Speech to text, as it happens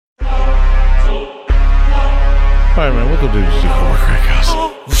Alright, man, welcome to the Chicago Crack House.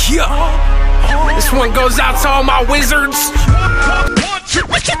 Yeah. This one goes out to all my wizards. 1, 2, 3,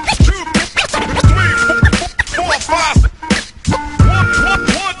 4, 5.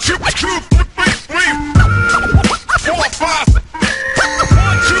 1, 2, 3, 4, 5.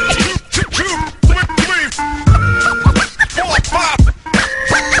 1, 2, 3, 4, 5.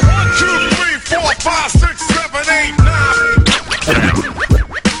 1, 2, 3, 4, 5, 6, 7, 8, 9.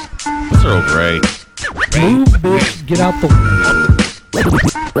 That's Earl Grey. Move, bitch. Get out the way.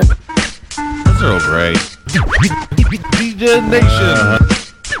 That's Earl Grey. DJ Nation.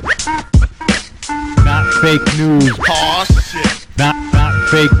 Not fake news. Oh, shit. Not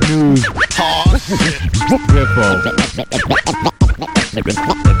fake news. Oh, shit. Riffo.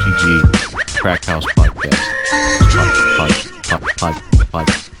 MTG Crack House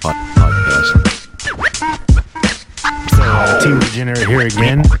Podcast. Podcast. Team Degenerate here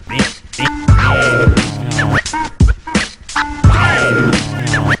again.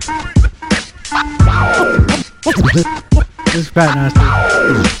 This is Fat Nasty.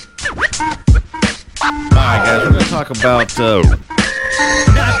 Alright, guys, we're going to talk about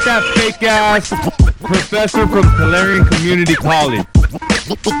Not that fake ass professor from Calarian Community College.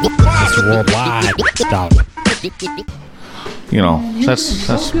 It's worldwide. Stop. you know,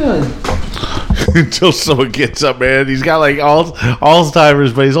 that's Good. until someone gets up, man. He's got like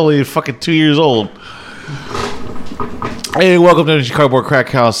Alzheimer's, but he's only fucking 2 years old. Hey, welcome to the Chicago Crack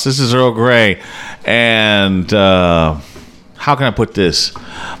House. This is Earl Grey, and how can I put this?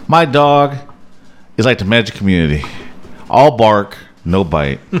 My dog is like the Magic Community, all bark, no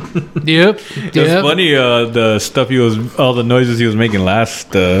bite. Yep. It's funny, the stuff all the noises he was making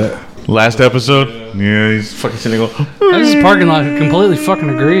last. Last episode, yeah, he's fucking sitting there going, This is parking lot completely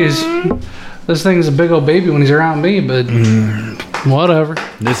fucking agrees. This thing is a big old baby when he's around me, but whatever.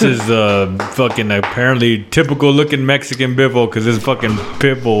 This is fucking apparently typical looking Mexican Biffle because this fucking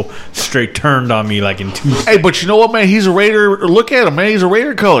Pitbull straight turned on me like in 2 seconds. Hey, but you know what, man? He's a Raider. Look at him, man. He's a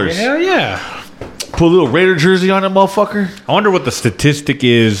Raider colors. Hell yeah. Put a little Raider jersey on that motherfucker. I wonder what the statistic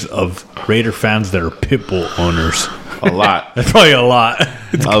is of Raider fans that are Pitbull owners. A lot. That's probably a lot.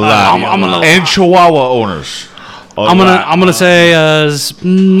 A lot. And Chihuahua owners. I'm gonna say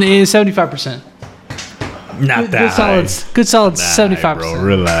 75%. Not that Good solid high, 75%. bro.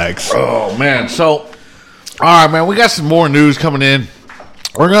 Relax. Oh, man. So, all right, man. We got some more news coming in.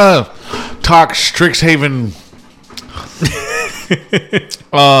 We're going to talk Strixhaven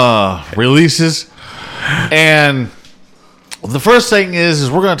releases. And the first thing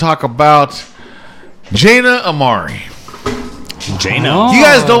is we're going to talk about Jaina Amari. Jana. You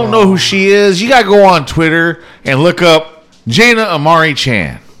guys don't know who she is. You got to go on Twitter and look up Jaina Amari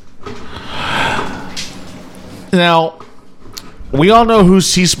Chan. Now, we all know who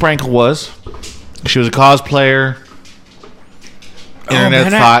C Sprankle was. She was a cosplayer.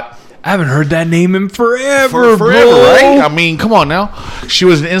 Internet thought. I haven't heard that name in forever, Forever, bro. right? I mean, come on now. She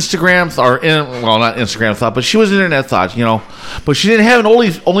was an Instagram not Instagram thought, but she was an internet thought, you know. But she didn't have an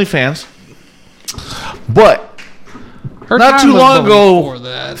OnlyFans. But Her not time too was long before ago,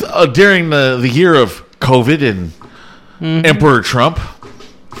 that. during the year of COVID and Emperor Trump,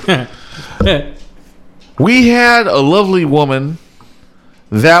 we had a lovely woman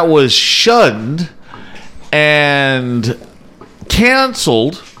that was shunned and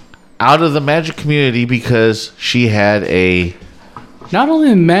canceled out of the Magic community because she had a Not only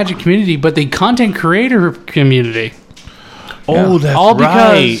the Magic community, but the content creator community. Oh, that's All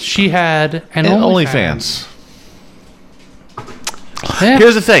because right. she had an OnlyFans. Yeah.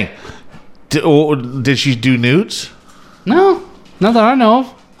 Here's the thing. Did she do nudes? No, not that I know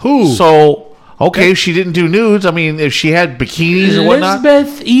of. Who? So, okay, if she didn't do nudes, I mean, if she had bikinis or whatnot.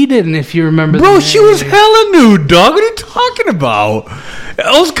 Elizabeth Eden, if you remember. Bro, the she name. was hella nude, dog. What are you talking about?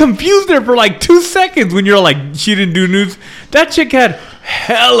 I was confused there for like 2 seconds when you're like, she didn't do nudes. That chick had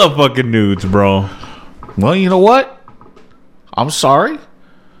hella fucking nudes, bro. Well, you know what? I'm sorry.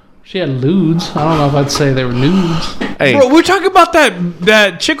 She had lewds. I don't know if I'd say they were nudes. Hey, Bro, we're talking about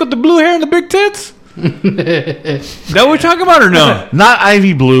that chick with the blue hair and the big tits? That what we're talking about or no? not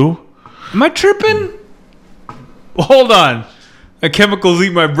Ivy Blue. Am I tripping? Hold on. The chemicals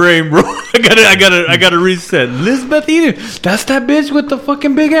eat my brain, bro. I gotta reset. Elizabeth Eden. That's that bitch with the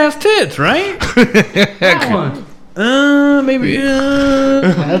fucking big ass tits, right? That one. Maybe.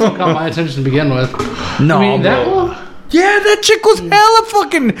 That's what caught my attention to begin with. No, I mean, that bro. one? Yeah, that chick was hella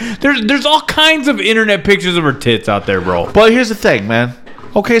fucking. There's all kinds of internet pictures of her tits out there, bro. But here's the thing, man.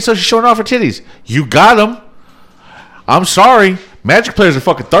 Okay, so she's showing off her titties. You got them. I'm sorry. Magic players are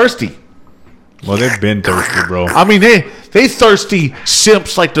fucking thirsty. Well, they've been thirsty, bro. I mean, they thirsty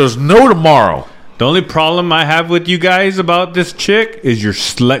simps like there's no tomorrow. The only problem I have with you guys about this chick is your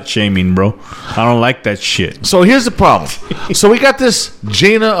slut shaming, bro. I don't like that shit. So here's the problem. So we got this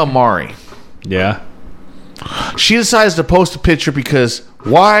Jana Amari. Yeah. She decides to post a picture because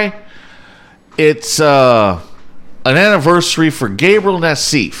why? It's an anniversary for Gabriel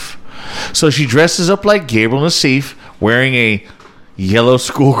Nassif. So she dresses up like Gabriel Nassif, wearing a yellow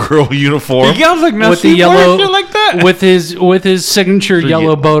schoolgirl uniform. You guys like With the yellow, shit like that? with his signature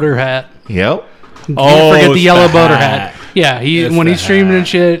yellow boater hat. Yep. Can't Oh, forget the it's yellow the boater hat. hat. Yeah, It's when the he's streaming hat. and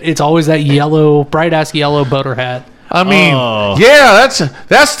shit, it's always that yellow, bright ass yellow boater hat. I mean, Oh. yeah,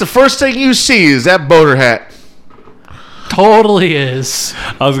 that's the first thing you see is that boater hat. Totally is.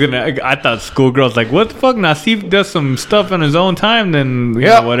 I thought schoolgirls like, what the fuck? Nassif does some stuff in his own time, then you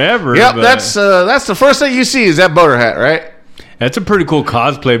Yep. know, whatever. Yep, but that's the first thing you see is that boater hat, right? that's a pretty cool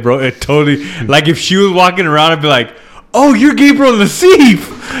cosplay, bro. It totally, like, if she was walking around, I'd be like, oh, you're Gabriel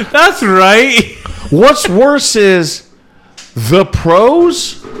Nassif. That's right. What's worse is the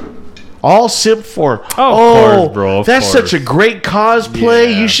pros all simp for. course, bro, of that's course. such a great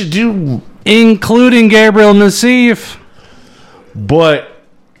cosplay. Yeah. You should do, Including Gabriel Nassif. but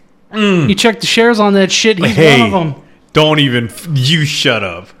You check the shares on that shit, he's Hey, one of them. don't even, you shut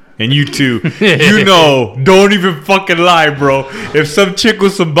up. And you too. You know, don't even fucking lie, bro. If some chick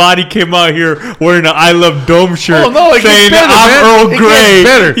with some body came out here wearing an I Love Dome shirt oh no, it saying gets better, I'm man. Earl It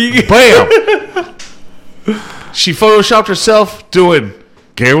Grey. gets better. Bam. She photoshopped herself doing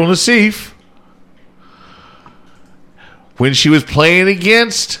Gabriel Nassif when she was playing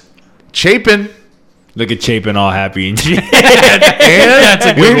against Chapin. Look at Chapin all happy and shit.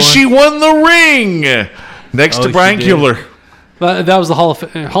 And when she won the ring next Oh, to she Brian did. Kibler. That was the Hall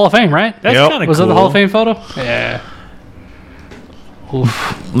of Fame, right? That's Yep. kind of cool. Was that the Hall of Fame photo? Yeah.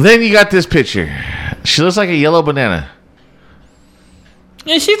 Then you got this picture. She looks like a yellow banana.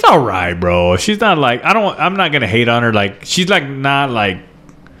 Yeah, she's all right, bro. She's not like I'm not gonna hate on her. Like she's like not like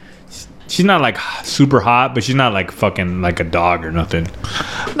she's not like super hot, but she's not like fucking like a dog or nothing.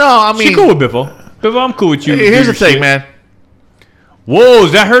 No, I mean, She's cool with Biffle. Biffle, I'm cool with you. here's Do the your thing, shit. man. Whoa,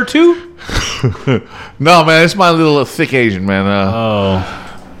 is that her too? No, man, it's my little thick Asian man.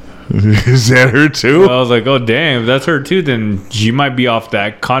 Oh, Is that her too? I was like, oh damn, if that's her too, then she might be off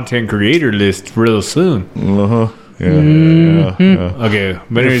that content creator list real soon. Uh-huh. Yeah, Okay,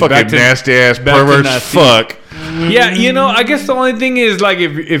 but anyways, fucking back to nasty ass back to pervert nasty. fuck. Yeah, you know, I guess the only thing is like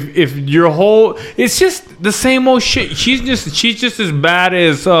if your whole it's just the same old shit. She's just as bad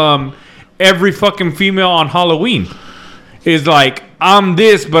as every fucking female on Halloween. Is like I'm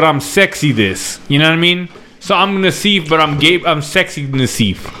this, but I'm sexy this. You know what I mean? So I'm Nassif, but I'm gay. I'm sexy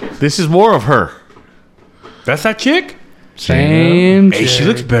Nassif. This is more of her. That's that chick. Same. Hey, she chick.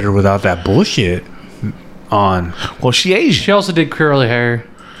 looks better without that bullshit on. Well, she Asian. She also did curly hair.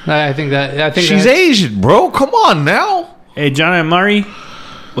 I think She's Asian, bro. Come on now. Hey, John and Murray,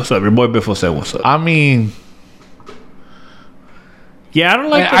 what's up? Your boy Biffle said, "What's up?" I mean, Yeah, I don't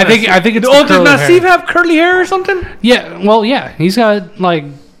like. I think it's Oh, the does curly Nassif hair. have curly hair or something? Yeah, well, yeah, he's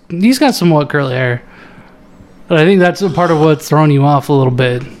got somewhat curly hair, but I think that's a part of what's throwing you off a little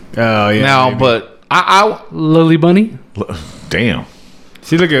bit. Oh yeah. now, maybe. but I Lily Bunny. damn.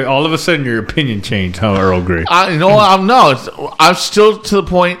 See, look at all of a sudden your opinion changed, huh, Earl Grey? You know what? I'm still to the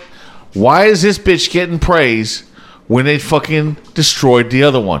point. Why is this bitch getting praise when they fucking destroyed the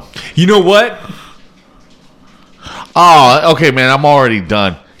other one? You know what? Oh, okay, man. I'm already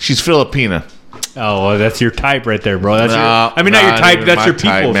done. She's Filipina. Oh, well, that's your type right there, bro. That's Nah, your. I mean, not your not type. even That's my your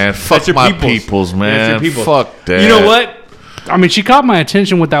type, people's. man. That's Fuck your my people's. peoples, man. That's your people's. Fuck that. You know what? I mean, she caught my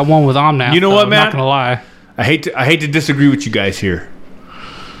attention with that one with Omnath. You know though, what, I'm man? not gonna lie. I hate to disagree with you guys here.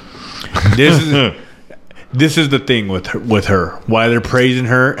 This is the thing with her. Why they're praising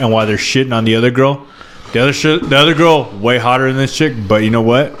her and why they're shitting on the other girl. The other girl way hotter than this chick, but you know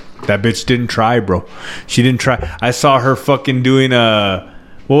what? That bitch didn't try, bro. She didn't try. I saw her fucking doing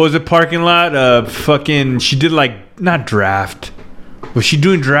what was it, parking lot? Fucking she did like not draft. Was she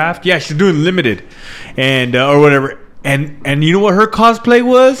doing draft? Yeah, she's doing limited and or whatever. And you know what her cosplay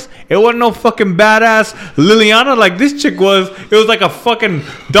was? It wasn't no fucking badass Liliana like this chick was. It was like a fucking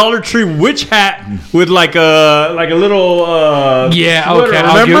Dollar Tree witch hat with like a little Yeah, sweater, okay,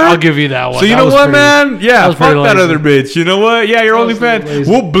 remember? I'll give you that one. So you That know was what, pretty- man? that Yeah, was fuck pretty that lazy. other bitch. You know what? Yeah, your was pretty OnlyFans.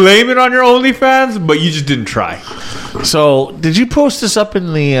 lazy. We'll blame it on your OnlyFans, but you just didn't try. So, did you post this up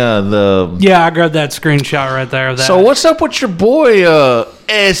in the? Yeah, I grabbed that screenshot right there. Of that. So, what's up with your boy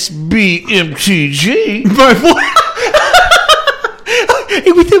SBMTG? My boy.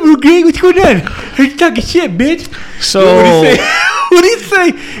 Hey, what's up, Greg? What's going on? He's talking shit, bitch. So, What do you say? What do you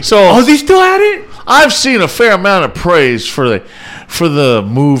say? So, Oh, is he still at it? I've seen a fair amount of praise for for the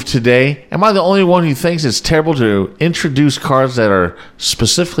move today? Am I the only one who thinks it's terrible to introduce cards that are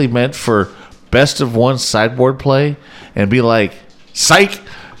specifically meant for best of one sideboard play and be like, psych,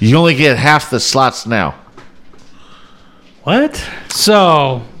 you only get half the slots now? What?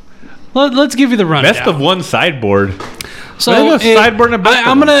 So, let's give you the rundown. Best of one sideboard. So There's a sideboard and a best of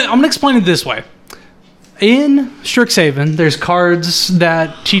I'm one. gonna explain it this way. In Strixhaven, there's cards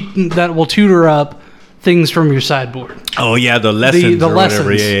that will tutor up things from your sideboard. Oh yeah, the lessons. The or whatever.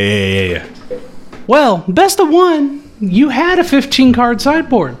 lessons. Yeah. Well, best of one, you had a 15 card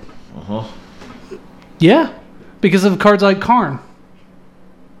sideboard. Yeah, because of cards like Karn.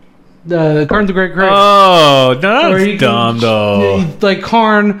 The Karn's a great creator. Oh, no, Or you that's dumb though. Like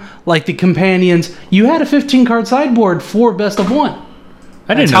Karn, like the companions. You had a 15 card sideboard for best of one.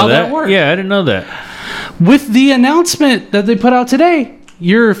 I didn't That's know how that. that worked. Yeah, I didn't know that. With the announcement that they put out today,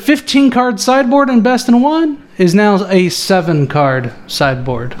 your 15 card sideboard in best in one is now a 7 card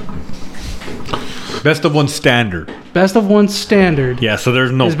sideboard. Best of one standard. Best of one standard Yeah, so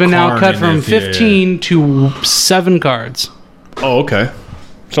there's no. has been now Karn cut in from this. Yeah, 15 to 7 cards. yeah. Oh, okay.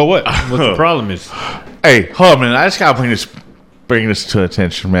 So what? What the problem is? Hey, hold on a minute. I just gotta bring this to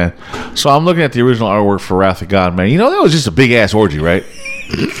attention, man. So I'm looking at the original artwork for Wrath of God, man. You know that was just a big ass orgy, right?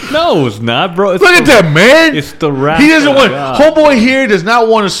 No, it's not, bro. It's Look at that, man. It's the Wrath. He doesn't of want. God. Homeboy here does not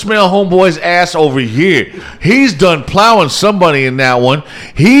want to smell homeboy's ass over here. He's done plowing somebody in that one.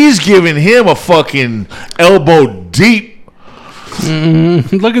 He's giving him a fucking elbow deep.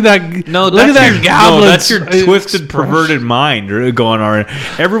 Look at that. No, look at that goblin. that's your twisted, perverted mind going on.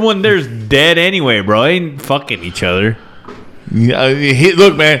 Everyone there's dead anyway, bro. They ain't fucking each other. Yeah,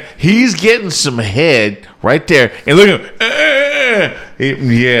 look, man. He's getting some head right there, and look at him.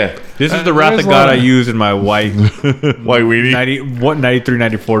 Yeah, This is the Wrath there's of God a- I use in my white white weenie. 93,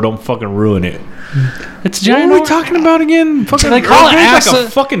 94. Don't fucking ruin it. It's What giant. are we talking about again? Fucking They call it like ass a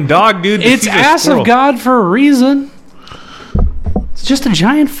of- fucking dog, dude. It's ass of God for a reason. It's just a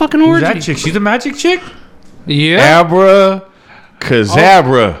giant fucking Who's orgy. that chick? She's a magic chick? Yeah. Abra,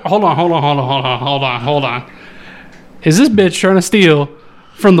 Kazabra. Hold on. Is this bitch trying to steal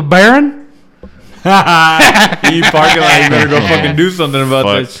from the Baron? You parking lot, you better go fucking do something about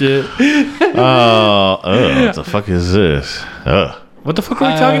Fuck. that shit. What the fuck is this? What the fuck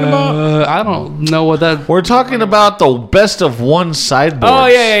are we talking about? I don't know what that. We're talking about the best of one sideboard. Oh,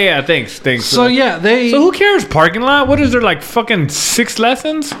 yeah. Thanks. So yeah, they. So who cares? Parking lot? What is there, like fucking 6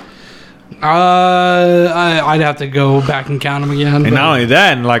 lessons? I'd have to go back and count them again. And but- not only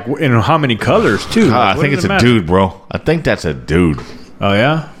that, and like in how many colors too? God, I What think does it's it a matter? dude, bro. I think that's a dude. Oh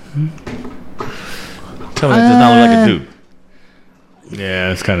yeah, Tell me that does not look like a dude.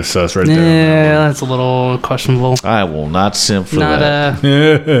 yeah, it's kind of sus right Yeah, there. that's a little questionable. I will not simp for Not that.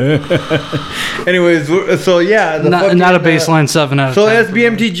 Anyways, so yeah, the not a baseline 7 out of So 10.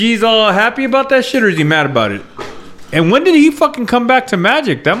 SBMTG's all happy about that shit, or is he mad about it? And when did he fucking come back to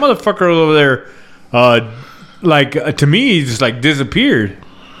Magic? That motherfucker over there, to me, he just like disappeared.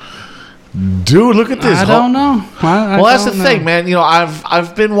 Dude, look at this. I don't know. Well, that's the thing, man. You know,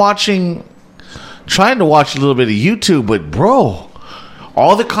 I've been trying to watch a little bit of YouTube, but bro,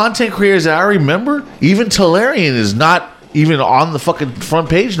 all the content creators that I remember, even Talarian is not even on the fucking front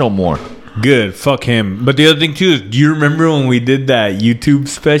page no more. Good, fuck him. But the other thing too is, do you remember when we did that YouTube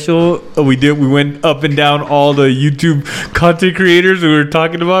special? We went up and down all the YouTube content creators we were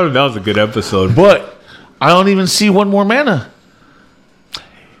talking about, and that was a good episode. But I don't even see one more mana.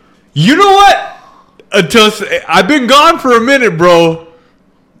 You know what? I've been gone for a minute, bro,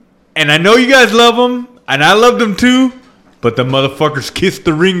 and I know you guys love them, and I love them too. But the motherfuckers kissed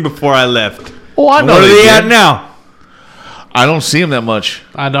the ring before I left. Oh, I And know where are they did. at now? I don't see him that much.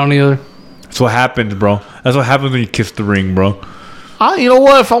 I don't either. That's what happens, bro. That's what happens when you kiss the ring, bro. You know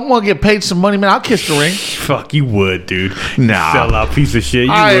what? If I want to get paid some money, man, I'll kiss the ring. Fuck, you would, dude. Nah. Sell out piece of shit.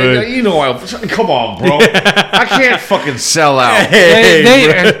 You would. You know, come on, bro. I can't fucking sell out.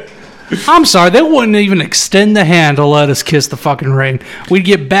 I'm sorry, they wouldn't even extend the hand to let us kiss the fucking ring. We'd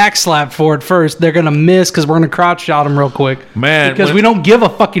get backslapped for it first. They're gonna miss because we're gonna crotch shot them real quick, Man, Because we don't give a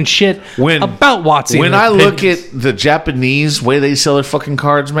fucking shit about Watsy. When I look at the Japanese way they sell their fucking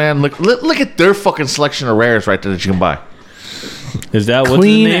cards, man, look at their fucking selection of rares right there that you can buy. Is that what's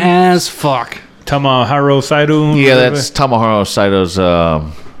clean his name? as fuck. Tamaharo Saito? Yeah, that's Tamaharo Saito's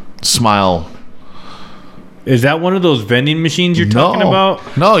smile. Is that one of those vending machines you're talking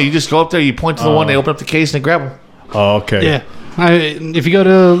about? No, you just go up there, you point to the one, they open up the case, and they grab them. Oh, okay. Yeah. If you go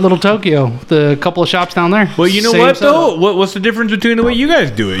to Little Tokyo, the couple of shops down there. Well, you know same what, setup. though? What's the difference between the way you guys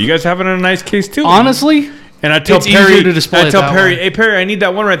do it? You guys have it in a nice case, too. Honestly, and I tell it's Perry, easier to display I it tell that Perry, way. hey, Perry, I need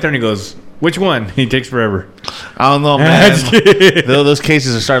that one right there. And he goes, Which one? He takes forever. I don't know, man. Those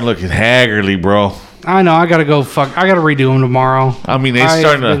cases are starting to look haggardly, bro. I know. I gotta go. I gotta redo them tomorrow. I mean, they I've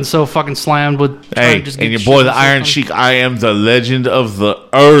starting been to. so fucking slammed with. trying Hey, to just and get your shit boy, in the Iron system. Sheik. I am the legend of the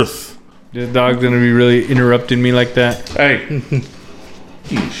earth. This dog's gonna be really interrupting me like that. Hey.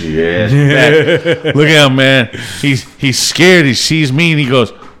 Eat your ass back. Look at him, man. He's scared. He sees me and he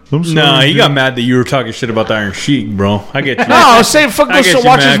goes, I'm sorry. Nah, he got mad that you were talking shit about the Iron Sheik, bro. I get you. No, I was saying fucking I get go you,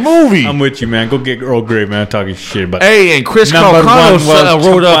 watch his Max. movie. I'm with you, man. Go get Earl Grey, man. Talking shit about. Hey, and Chris Number Calcano one was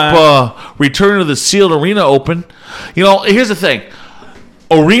wrote Chumpa. up Return of the Sealed Arena Open. You know, here's the thing.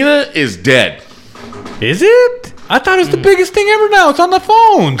 Arena is dead. Is it? I thought it was the biggest thing ever. Now it's on the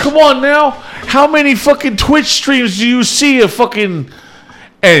phone. Come on now. How many fucking Twitch streams do you see of fucking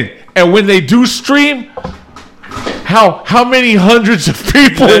and when they do stream, how many hundreds of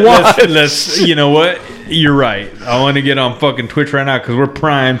people watch? Let's, you know what? You're right. I want to get on fucking Twitch right now because we're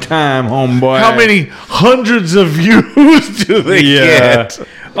prime time, homeboy. How many hundreds of views do they get?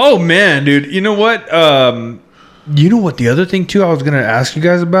 Oh man, dude. You know what? You know what? The other thing too, I was gonna ask you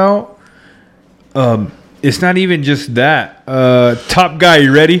guys about. It's not even just that. Top Guy,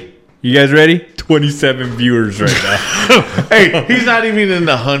 you ready? You guys ready? 27 viewers right now. Hey, he's not even in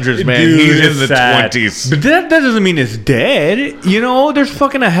the hundreds, man. Dude, he's it's in the sad. 20s. But that doesn't mean it's dead. You know, there's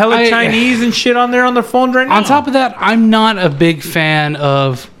fucking a hella Chinese and shit on there on their phones right now. On top of that, I'm not a big fan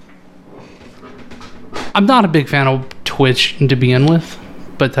of Twitch to begin with,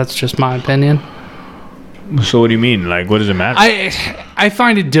 but that's just my opinion. So what do you mean? Like, what does it matter? I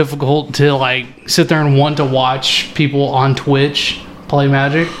find it difficult to like sit there and want to watch people on Twitch play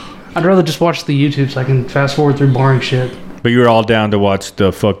Magic. I'd rather just watch the YouTube so I can fast forward through boring shit. But you're all down to watch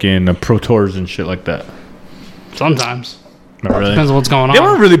the fucking Pro Tours and shit like that. Sometimes. Not really. Depends on what's going on. They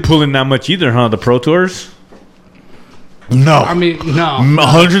weren't really pulling that much either, huh? The Pro Tours. No. I mean, no.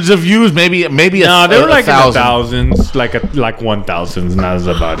 Hundreds of views, maybe No, they were like in the 1,000. thousands, like 1,000s, and that's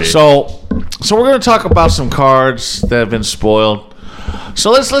about it. So we're gonna talk about some cards that have been spoiled. So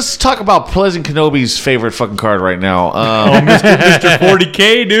let's talk about Pleasant Kenobi's favorite fucking card right now. Mr.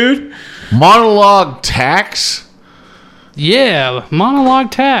 40K, dude. Monologue Tax. Yeah,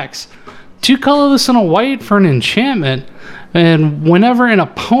 Monologue Tax. 2 colorless and a white for an enchantment. And whenever an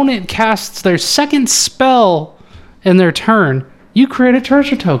opponent casts their second spell in their turn, you create a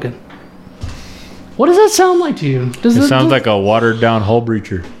treasure token. What does that sound like to you? It sounds like a watered down Hull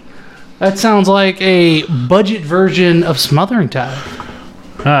Breacher. That sounds like a budget version of Smothering Tide.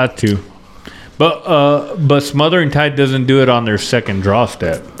 Too. But Smothering Tide doesn't do it on their second draw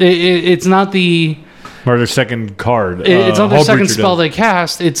step. It's not the... Or their second card. It's not their Hull second Breacher spell does. they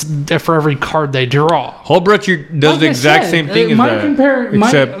cast. It's for every card they draw. Hull Breacher does the Like I exact said, same thing as that.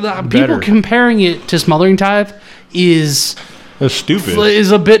 Except people better. comparing it to Smothering Tide is That's stupid.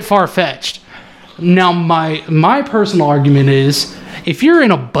 a bit far-fetched. Now, my personal argument is, if you're in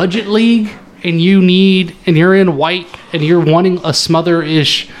a budget league and you're in white and you're wanting a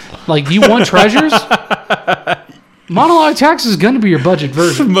smother-ish, like you want treasures, Monologue Tax is going to be your budget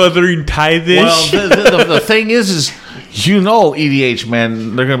version. Smothering Tide this. Well, the thing is EDH,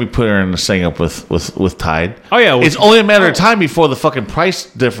 man, they're gonna be putting this thing up with Tide. Oh, yeah, it's only a matter of time before the fucking price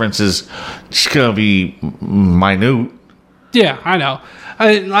difference is just gonna be minute. Yeah, I know.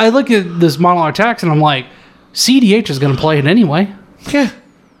 I look at this Monologue Tax and I'm like, CDH is going to play it anyway. Yeah,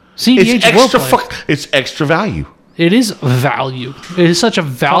 CDH it's will extra. play it. It's extra value. It is value. It is such a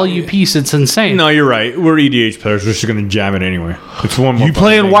value piece. It's insane. No, you're right. We're EDH players. We're just going to jam it anyway. It's one more You fun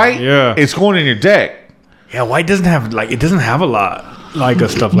playing thing. white? Yeah. it's going in your deck. Yeah, white doesn't have, it doesn't have a lot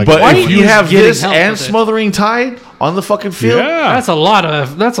of stuff like But that. if you is have getting this help and with it. Smothering Tide on the fucking field, Yeah. That's a lot.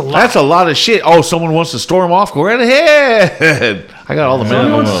 that's a lot of shit. Oh, someone wants to storm off? Go right ahead. I got all the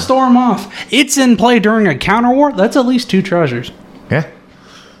Someone wants to mana. storm off. It's in play during a counter war. That's at least 2 treasures. Yeah.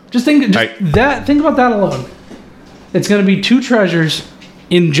 Think Right. about that alone. It's going to be 2 treasures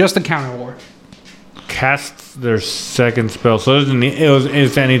in just a counter war. Casts their second spell. So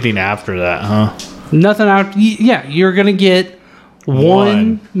it's anything after that, huh? Nothing out. Yeah, you're going to get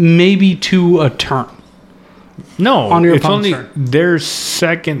 1, maybe 2 a turn. No, On your it's only opponent's their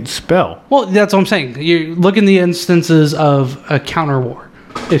second spell. Well, that's what I'm saying. You look in the instances of a counter war.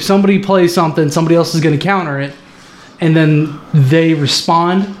 If somebody plays something, somebody else is going to counter it, and then they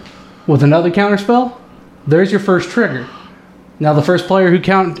respond with another counter spell. There's your first trigger. Now, the first player who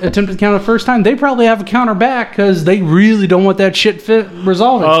attempted to counter the first time, they probably have a counter back because they really don't want that shit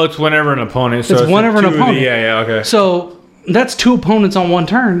resolving. Oh, it's whenever an opponent. So It's whenever an 2 of the- opponent. Yeah, okay. So that's 2 opponents on one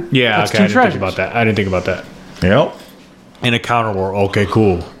turn. Yeah, that's okay. 2 I didn't treasures. think about that. I didn't think about that. Yep. In a counter war. Okay,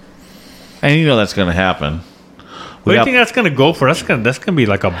 cool. And you know that's going to happen. What do you think that's gonna go for? That's gonna be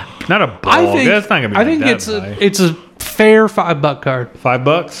like not a ball. That's not gonna be. I think it's a fair $5 card.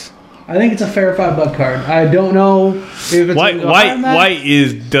 $5. I think it's a fair $5 card. I don't know if it's White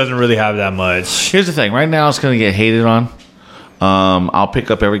doesn't really have that much. Here's the thing. Right now, it's going to get hated on. I'll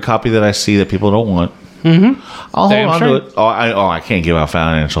pick up every copy that I see that people don't want. I'll hold on to it. I can't give out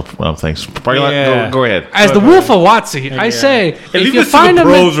financial things. Go ahead. As the Wolf of Watsy, I say, if you find them,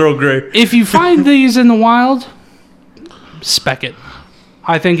 if you find these in the wild, spec it.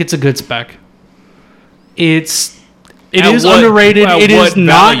 I think it's a good spec. It is underrated. It is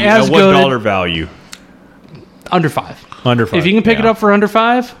not as good. What dollar value? Under 5. Under 5. If you can pick it up for under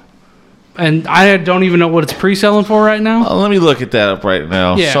 5, and I don't even know what it's pre-selling for right now. Let me look at that up right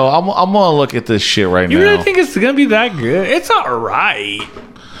now. Yeah. So I'm gonna look at this shit right now. You really think it's gonna be that good? It's all right.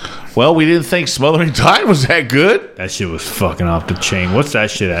 Well, we didn't think Smothering Tide was that good. That shit was fucking off the chain. What's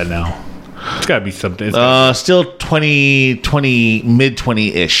that shit at now? It's gotta be something. Still 20, mid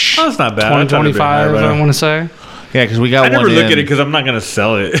 20-ish. Oh, that's not bad. 2025, I want to say. Yeah, because we got one. I never look at it because I'm not gonna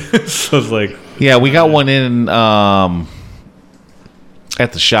sell it. So it's like, yeah, we got one in at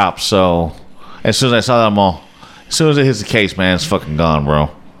the shop. So as soon as I saw them all, as soon as it hits the case, man, it's fucking gone, bro.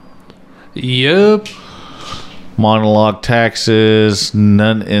 Yep. Monologue taxes,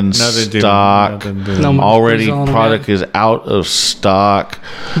 none in stock. No already product is out of stock.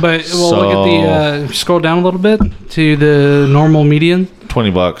 But look at the scroll down a little bit to the normal median.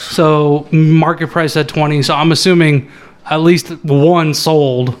 $20. So market price at 20. So I'm assuming at least one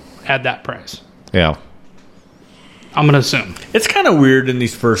sold at that price. Yeah. I'm gonna assume it's kind of weird in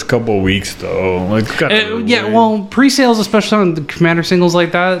these first couple of weeks, though. Like, yeah. weird. Well, pre-sales, especially on the Commander singles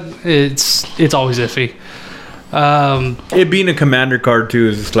like that, it's always iffy. It being a Commander card too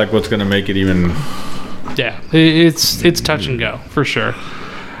is just like what's gonna make it even. Yeah, it's touch and go for sure.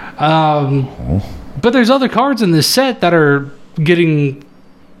 But there's other cards in this set that are being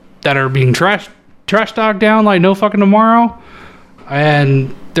trash talked down like no fucking tomorrow.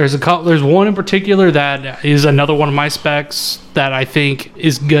 And there's one in particular that is another one of my specs that I think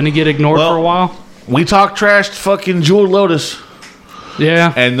is gonna get ignored for a while. We talked trash to fucking Jewel Lotus.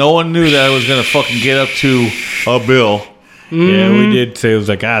 Yeah. And no one knew that it was gonna fucking get up to a bill. Yeah, we did say it was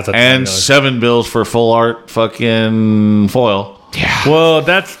like it's and $7 bills for full art fucking foil. Yeah. Well,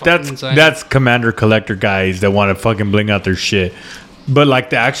 that's Commander collector guys that want to fucking bling out their shit. But like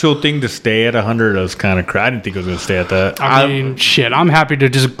the actual thing to stay at 100 was kind of crazy. I didn't think it was gonna stay at that. I mean, shit. I'm happy to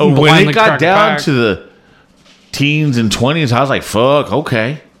just when it got down to the teens and 20s, I was like, "Fuck,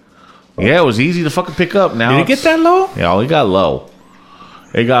 okay." Yeah, it was easy to fucking pick up. Now did it get that low? Yeah, it got low.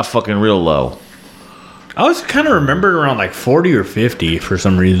 It got fucking real low. I was kind of remembered around like 40 or 50 for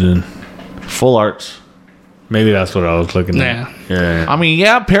some reason. Full arts. Maybe that's what I was looking at. Yeah. I mean,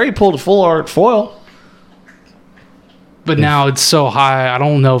 yeah, Perry pulled a full art foil. But now it's so high, I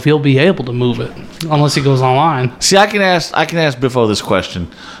don't know if he'll be able to move it unless he goes online. See, I can ask Biffo this question.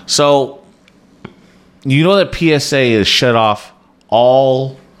 So, you know that PSA has shut off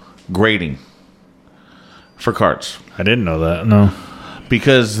all grading for cards I didn't know that. No.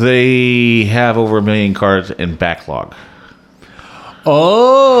 because they have over 1 million cards in backlog.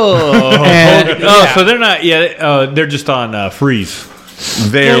 So they're not. Yeah, they're just on freeze.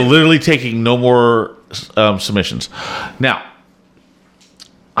 They are literally taking no more submissions. Now,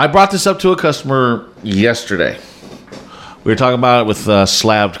 I brought this up to a customer yesterday. We were talking about it with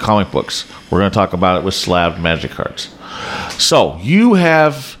slabbed comic books. We're going to talk about it with slabbed Magic cards. So, you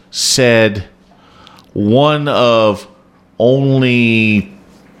have said one of only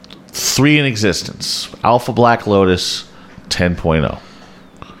 3 in existence. Alpha Black Lotus 10.0.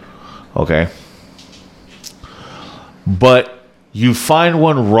 Okay. But you find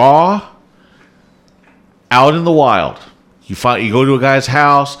one raw out in the wild. You go to a guy's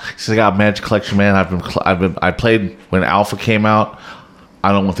house. He says, "I got a Magic collection, man. I played when Alpha came out.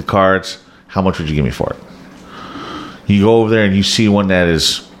 I don't want the cards. How much would you give me for it?" You go over there and you see one that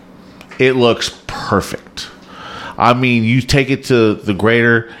it looks perfect. I mean, you take it to the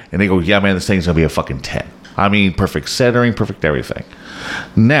grader and they go, "Yeah, man, this thing's gonna be a fucking 10." I mean, perfect centering, perfect everything.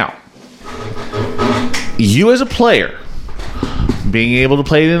 Now, you as a player, being able to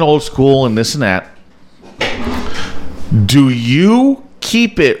play it in old school and this and that, do you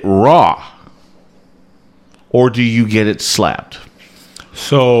keep it raw or do you get it slabbed?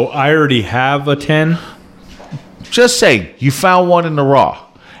 So I already have a 10. Just say you found one in the raw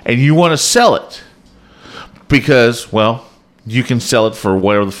and you want to sell it because, well, you can sell it for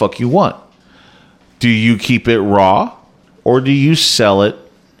whatever the fuck you want. Do you keep it raw or do you sell it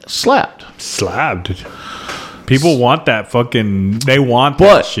slabbed? Slabbed. People want that fucking. They want that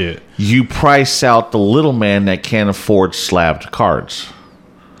But shit. you price out the little man that can't afford slabbed cards.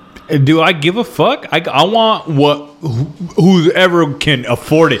 Do I give a fuck? I want whoever can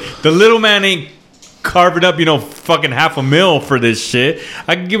afford it. The little man ain't carving up, fucking $500,000 for this shit.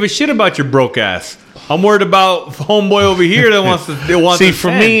 I can give a shit about your broke ass. I'm worried about homeboy over here that wants to. See,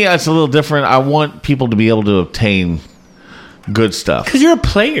 for me, that's a little different. I want people to be able to obtain good stuff. because you're a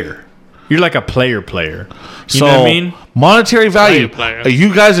player. You're like a player. You So, know what I mean? monetary value. Player.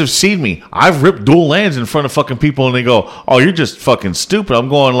 You guys have seen me. I've ripped dual lands in front of fucking people, and they go, "Oh, you're just fucking stupid." I'm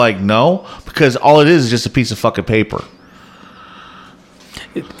going like, no, because all it is just a piece of fucking paper.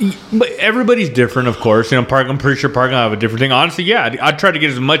 But everybody's different, of course. I'm pretty sure Park will have a different thing. Honestly, yeah, I try to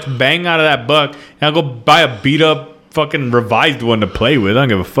get as much bang out of that buck, and I'll go buy a beat up fucking revised one to play with. I don't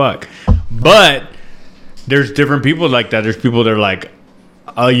give a fuck. But there's different people like that. There's people that are like,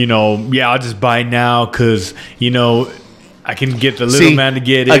 I'll just buy now because I can get the little man to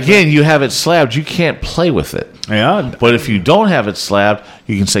get it. Again, you have it slabbed. You can't play with it. Yeah, But if you don't have it slabbed,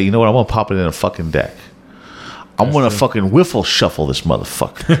 you can say, you know what? I'm gonna pop it in a fucking deck. I'm gonna fucking wiffle shuffle this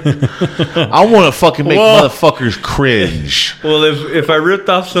motherfucker. I want to fucking make Whoa. motherfuckers cringe. well, if I ripped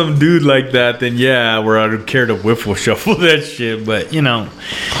off some dude like that, then yeah, where I would care to wiffle shuffle that shit. But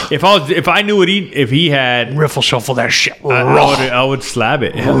if I knew if he had Riffle shuffle that shit. I would slab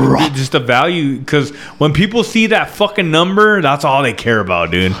it. Just the value, because when people see that fucking number, that's all they care about,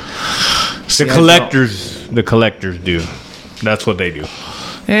 dude. The collectors do. That's what they do.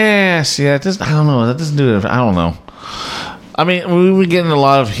 Yeah, see, I don't know. That doesn't do it. I don't know. I mean, we get in a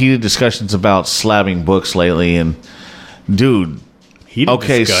lot of heated discussions about slabbing books lately, and dude,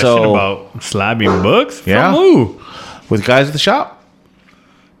 Okay, Discussion so- about slabbing books. Yeah. From who? with guys at the shop,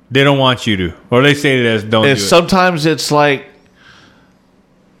 They don't want you to, or they say it as don't do it. sometimes it's like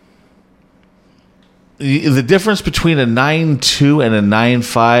the difference between a 9.2 and a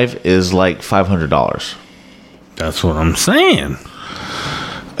 9.5 is like $500. That's what I'm saying.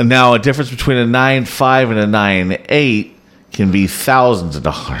 And now a difference between a 9.5 and a 9.8 can be thousands of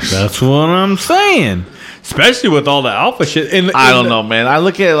dollars. That's what I'm saying. Especially with all the alpha shit. And I don't know, man. I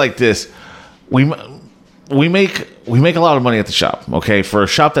look at it like this: we make a lot of money at the shop. Okay, for a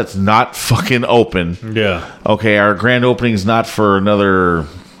shop that's not fucking open. Yeah. Okay, our grand opening is not for another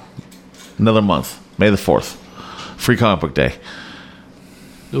month, May the 4th, free comic book day.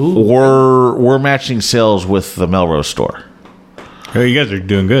 Ooh. We're matching sales with the Melrose store. Oh, you guys are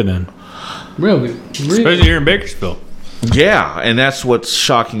doing good then. Real good. Especially here in Bakersfield. Yeah, and that's what's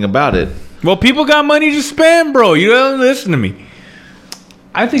shocking about it. Well, people got money to spend, bro. You don't listen to me.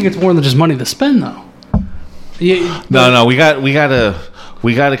 I think it's more than just money to spend, though. Yeah, No, we got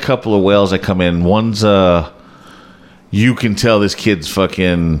a couple of whales that come in. One's you can tell this kid's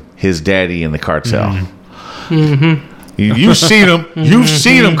fucking his daddy in the cartel. You've seen him. You've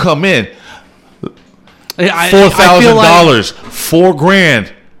seen him come in. $4,000,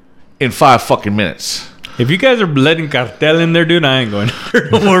 $4,000 in 5 fucking minutes. If you guys are letting cartel in there, dude, I ain't going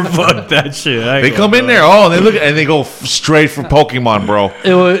no more. Fuck that shit. They come in there, and they look, and they go straight for Pokemon, bro.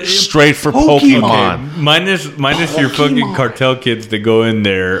 Straight for Pokemon. Minus your fucking cartel kids that go in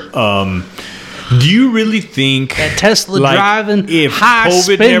there. Do you really think That Tesla driving, if high COVID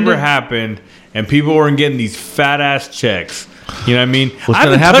spending. never happened and people weren't getting these fat ass checks, you know what I mean? What's I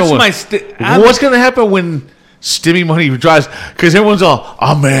gonna haven't happen touched when- my What's gonna happen when Stimmy money drives? Because everyone's all,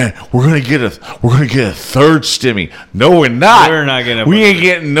 "Oh man, we're gonna get a third Stimmy." No, we're not. We're not gonna- We ain't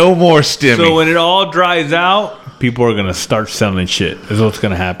getting no more Stimmy. So when it all dries out, people are gonna start selling shit. Is what's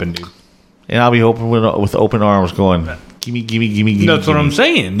gonna happen, dude. and I'll be open with open arms, going, "Gimme, gimme, gimme, gimme." That's what I'm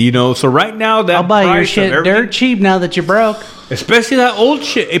saying. So right now that I'll buy your price of shit everything- dirt cheap now that you're broke. especially that old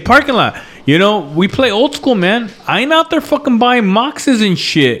shit. A parking lot. We play old school, man. I ain't out there fucking buying Moxes and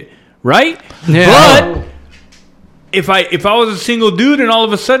shit, right? Yeah. But if I was a single dude and all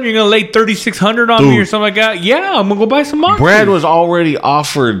of a sudden you're gonna lay $3,600 on me Dude. or something like that, yeah, I'm gonna go buy some Moxes. Brad was already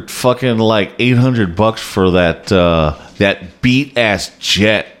offered fucking like $800 for that beat ass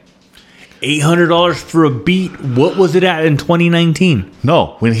jet. $800 for a beat. What was it at in 2019?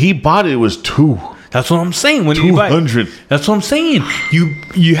 No, when he bought it, it was $200. That's what I'm saying. When you buy, that's what I'm saying.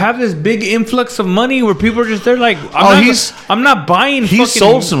 You have this big influx of money where people are just there like, I'm not buying. He fucking,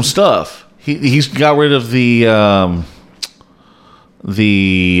 sold some stuff. He's got rid of the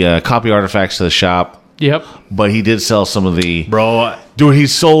copy artifacts to the shop, Yep. but he did sell some of the. bro. Dude, he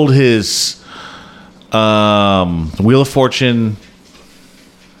sold his Wheel of Fortune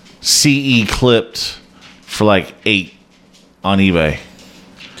CE clipped for like $8 on eBay.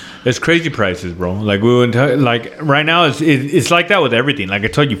 It's crazy prices, bro. Like we went to, like right now, it's like that with everything. Like I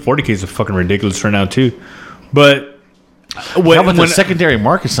told you, 40K is fucking ridiculous right now too. But How about the secondary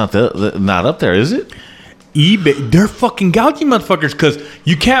market's not not up there, is it? eBay, they're fucking gouging motherfuckers because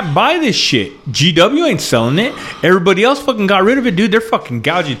you can't buy this shit. GW ain't selling it. Everybody else fucking got rid of it, dude. They're fucking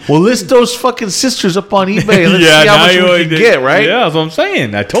gouging. Well, list those fucking sisters up on eBay and let's see how much we can get, right? Yeah, that's what I'm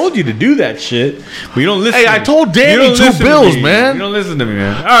saying. I told you to do that shit, but you don't listen. Hey, to I me. told Danny You don't 2 listen to bills, me. man. You don't listen to me,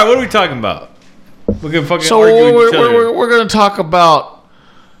 man. All right, what are we talking about? We can fucking So argue with each other. we're going to talk about.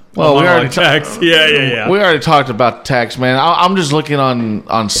 Well, we already tax. Yeah. We already talked about tax, man. I'm just looking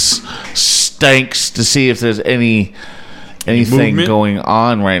on Stanks to see if there's anything movement? going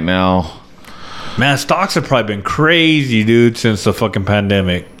on right now. Man, stocks have probably been crazy, dude, since the fucking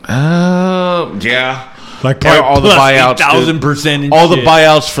pandemic. Yeah. Like Yeah, all the buyouts, 1,000%. All the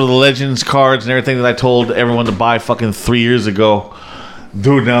buyouts for the Legends cards and everything that I told everyone to buy fucking 3 years ago.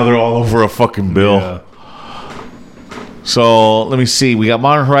 Dude, now they're all over a fucking bill. Yeah. So, let me see. We got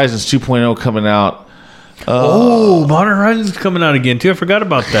Modern Horizons 2.0 coming out. Oh, Modern Horizons coming out again, too. I forgot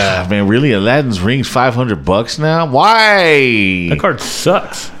about that. Man, really? Aladdin's Ring's $500 now? Why? That card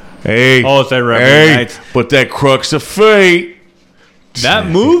sucks. Hey. Oh, it's that Rebel Hey, Knights. but that Crux of Fate. That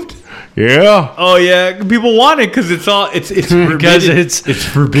moved? Yeah. Oh, yeah. People want it because it's forbidden. Because it's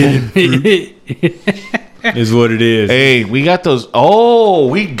forbidden fruit. Is what it is. Hey, we got those. Oh,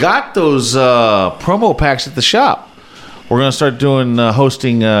 we got those promo packs at the shop. We're going to start doing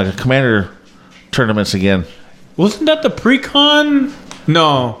hosting Commander tournaments again. Wasn't that the pre-con?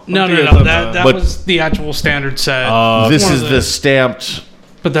 No. no. That But- was the actual standard set. This one is of the stamped.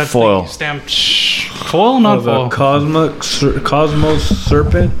 but that's foil. the stamped foil, not The foil. Cosmos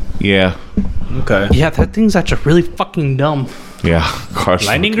Serpent? Yeah. Okay. Yeah, that thing's actually really fucking dumb. Yeah. Cards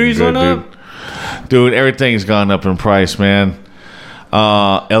Lightning looking Grease good, went up? Dude, everything's gone up in price, man.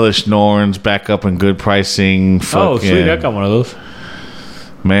 Elish Norn's back up in good pricing. Oh, Fucking, sweet. I got one of those.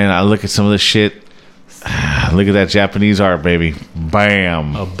 man, I look at some of this shit. Look at that Japanese art, baby.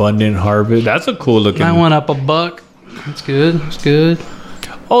 Bam. Abundant Harvest. That's a cool looking. That went up $1. That's good. That's good.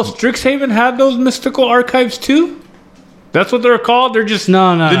 Oh, Strixhaven had those mystical archives too? That's what they're called? They're just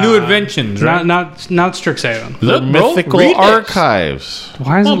No. the new inventions, right? Not Strixhaven. The Look, bro, Mythical read it. Archives.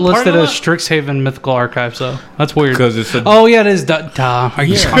 Why is it Well, listed part as of Strixhaven Mythical Archives though? That's weird. Because it's a. Oh yeah, it is. I'm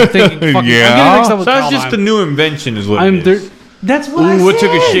thinking. Fucking, Yeah. I'm getting mixed up with So that's just a Kaldheim. new invention, is what I'm it there. is. That's what I Ooh, what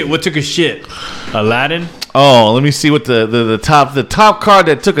took a said. shit? What took a shit? Aladdin? Oh, let me see what the top card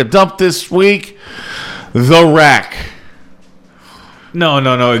that took a dump this week. The Rack. No.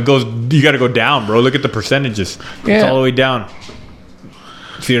 It goes. You got to go down, bro. Look at the percentages. It's Yeah. all the way down.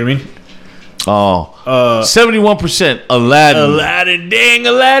 See what I mean? Oh, 71% Aladdin. Aladdin, dang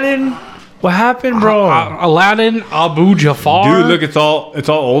Aladdin! What happened, bro? Aladdin, Abu Jafar. Dude, look, it's all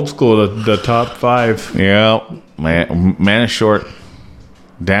old school. The top 5. Yeah, man is short.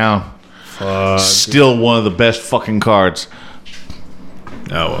 Down. Still one of the best fucking cards.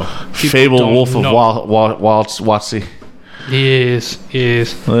 Oh well. Fable don't Wolf of know. Watsy. Yes.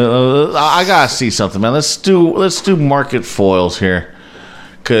 I gotta see something, man. Let's do market foils here,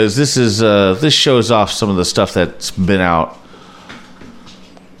 because this shows off some of the stuff that's been out.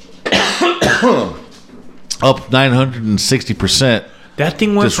 Up 960%. That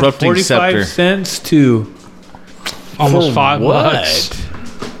thing went Disrupting from 45 Scepter. cents to Almost $5. what?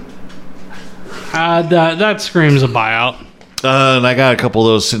 That screams a buyout. And I got a couple of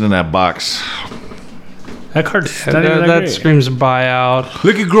those sitting in that box. That card's not even that That great. screams a buyout.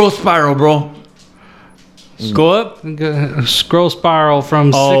 Look at Growth Spiral, bro. Go up. Scroll Spiral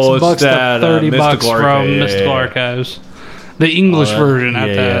from Oh, $6 it's that, to $30 Mystical from Archive. Yeah, Mystical yeah. Archives. The English version at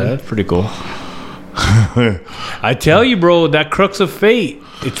yeah, that. that's pretty cool. I tell you, bro, that Crux of Fate,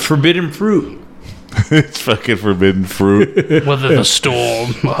 it's forbidden fruit. It's fucking forbidden fruit. Whether the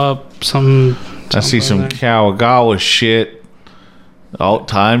storm up some. I see some Kawagawa shit. Oh,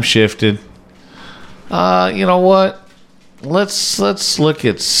 time shifted. You know what? Let's look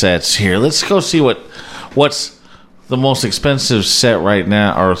at sets here. Let's go see what's the most expensive set right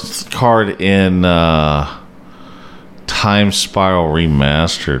now, or card in Time Spiral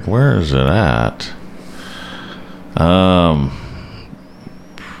Remastered. Where is it at?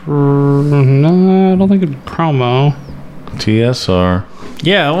 No, I don't think it's promo. TSR.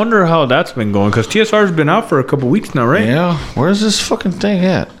 Yeah, I wonder how that's been going, because TSR's been out for a couple weeks now, right? Yeah, where's this fucking thing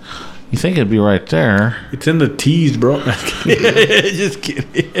at? You think it'd be right there? It's in the tees, bro. Just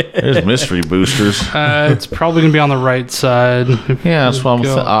kidding. There's mystery boosters. It's probably gonna be on the right side. Yeah, that's what I'm.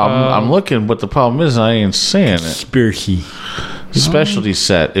 Go, I'm looking, but the problem is I ain't seeing it. Spirky. Specialty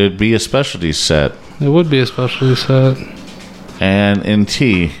set. It would be a specialty set, It would be a specialty set. and in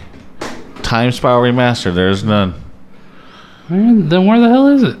T, Time Spiral Remastered. There's none. Then where the hell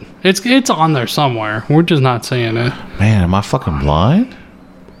is it? It's on there somewhere. We're just not seeing it. Man, am I fucking blind?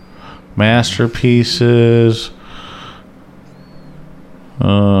 Masterpieces.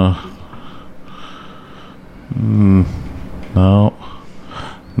 No.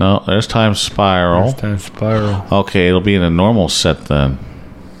 No, there's Time Spiral. Time Spiral. Okay, it'll be in a normal set then.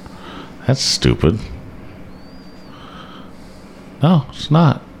 That's stupid. No, it's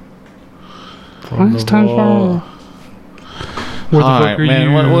not. Why is Time Spiral? Where the All fuck right, are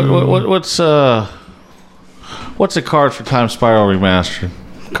man. you? What's a card for Time Spiral Remastered?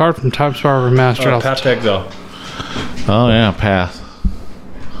 Card from Time Spiral Remastered. Path to Exile. Oh yeah, Path.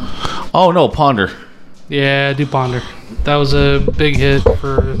 Oh no, Ponder. Yeah, do Ponder. That was a big hit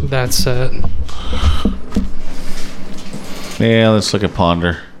for that set. Yeah, let's look at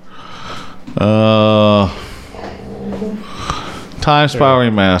Ponder. Time Spiral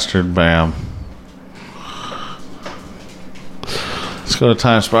Remastered. Bam. Let's go to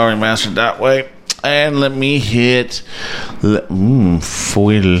Time Spiral Remastered that way. And let me hit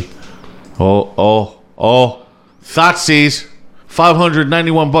foil. Oh. Thoughtseize.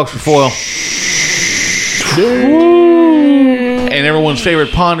 $591 for foil. And everyone's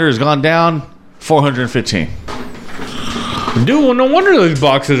favorite Ponder has gone down. $415. Dude, well, no wonder those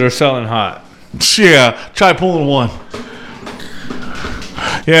boxes are selling hot. Yeah, try pulling one.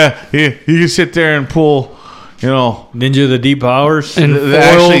 Yeah, you can sit there and pull, Ninja of the Deep Powers. And Th-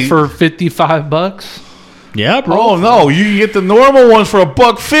 foil th- actually- for $55. Yeah, bro. Oh no, you can get the normal ones for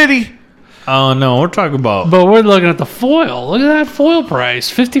 $150. Oh, no, we're talking about. But we're looking at the foil. Look at that foil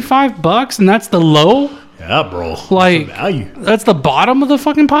price, $55, and that's the low. Yeah, bro. Like, That's the value. that's the bottom of the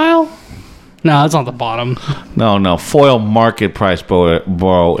fucking pile. No, that's not the bottom. No, foil market price, bro,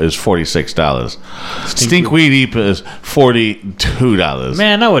 is $46. Stinkweed Epa is $42.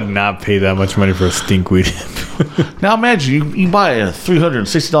 Man, I would not pay that much money for a stinkweed. Now imagine you buy a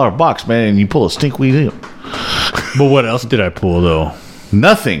 $360 box, man, and you pull a Stinkweed Epa. But what else did I pull, though?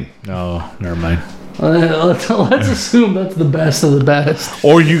 Nothing. No, never mind. Let's assume that's the best of the best.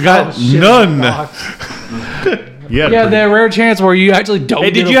 Or you got none. Yeah, the rare chance where you actually don't.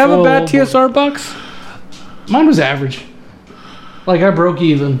 Hey, did get you have a foil bad box. TSR box? Mine was average. Like, I broke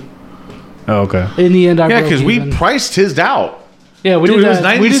even. Oh, okay. In the end, I Yeah, broke because we even. priced his out. Yeah, we Dude, did it was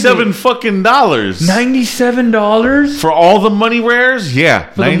that. We did $97 fucking dollars. $97? For all the money rares? Yeah.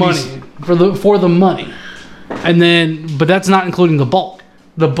 for the money. For the money. And then, but that's not including the bulk.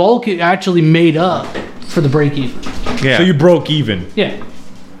 The bulk it actually made up for the break even. Yeah. So you broke even. Yeah.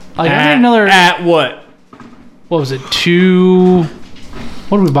 Like, I had another. At what? What was it?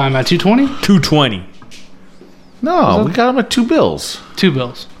 What did we buy them at? 220? 220. No, we got them at $2.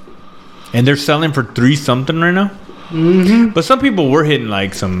 $2. And they're selling for 3 something right now? Mm-hmm. But some people were hitting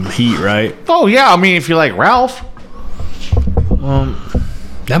like some heat, right? Oh, yeah. I mean, if you like Ralph.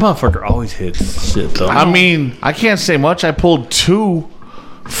 That motherfucker always hits shit, though. I mean, I can't say much. I pulled 2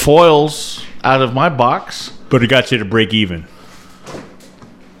 foils out of my box. But it got you to break even.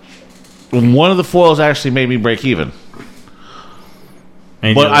 And one of the foils actually made me break even.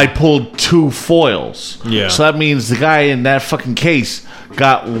 And But you're I like, pulled 2 foils. Yeah. So that means the guy in that fucking case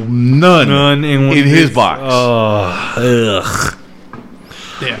got none in his box. Oh, ugh.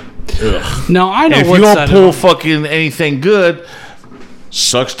 Yeah. No, I know if what you don't set pull it fucking anything good,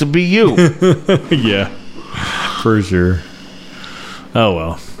 sucks to be you. Yeah. For sure. Oh,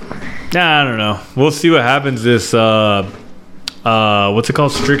 well. Nah, I don't know. We'll see what happens this, what's it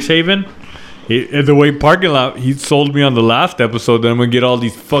called? Strixhaven? The way parking lot, he sold me on the last episode that I'm going to get all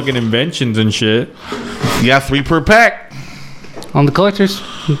these fucking inventions and shit. You got 3 per pack. on the collectors.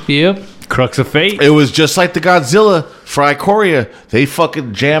 Yep. Crux of Fate. It was just like the Godzilla for Ikoria. They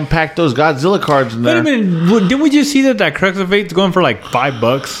fucking jam-packed those Godzilla cards in Wait there. a minute. Didn't we just see that Crux of Fate's going for like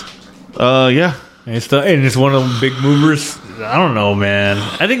 $5? Yeah. And it's one of them big movers. I don't know, man.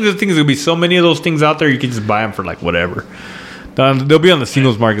 I think the thing is going to be so many of those things out there, you can just buy them for like whatever. They'll be on the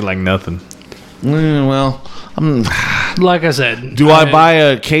singles market like nothing. Well, Like I said. do I buy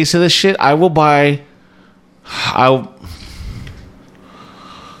a case of this shit? I will buy... I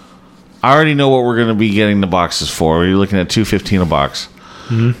already know what we're going to be getting the boxes for. We're looking at $2.15 a box.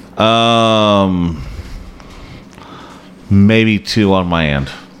 Mm-hmm. Maybe 2 on my end.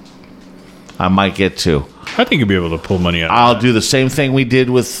 I might get 2. I think you'll be able to pull money out. I'll do the same thing we did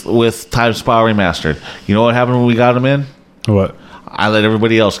with Time Spiral Remastered. You know what happened when we got them in? What? I let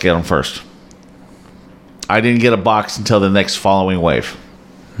everybody else get them first. I didn't get a box until the next following wave.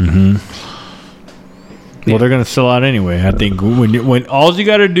 Well, they're gonna sell out anyway. I think when all you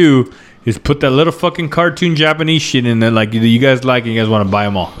gotta do is put that little fucking cartoon Japanese shit in there, like you guys like, and you guys want to buy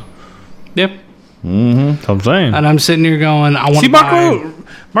them all. Yep. That's what I'm saying. And I'm sitting here going, I want See, to buy.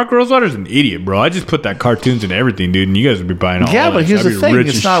 Mark Rosewater's an idiot, bro. I just put that cartoons and everything, dude, and you guys would be buying all Yeah, that. but here's I'd the be thing: rich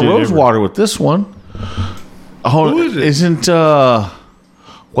it's as not shit ever. Rosewater with this one. Oh, Who is it? Isn't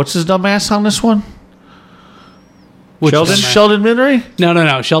what's his dumbass on this one? Which Sheldon? is- Sheldon Minery?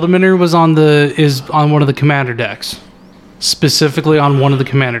 No. Sheldon Minner was on one of the commander decks, specifically on one of the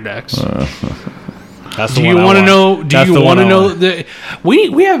commander decks. That's do the you one I want to want. know? Do That's you the want one to I know want. the?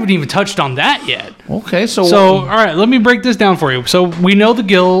 We haven't even touched on that yet. Okay, so So, all right, let me break this down for you. So, we know the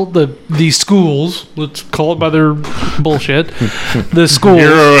guild, the schools. Let's call it by their bullshit. The schools.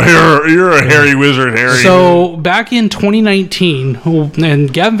 you're a hairy wizard, Harry. So, back in 2019,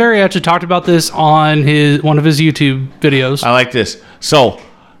 and Gavin Variach had talked about this on one of his YouTube videos. I like this. So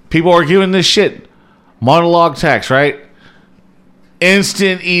people are giving this shit monologue text, right?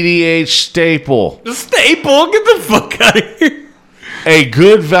 Instant EDH staple. Staple, get the fuck out of here. A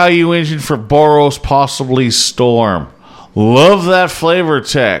good value engine for Boros, possibly Storm. Love that flavor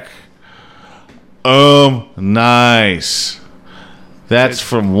tech. Nice. That's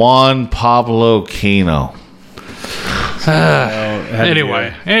from Juan Pablo Kino.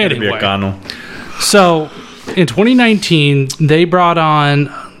 Anyway. Cano. So, in 2019, they brought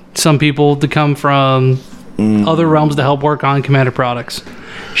on some people to come from other realms to help work on Commander products.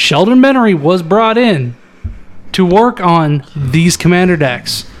 Sheldon Menery was brought in to work on these Commander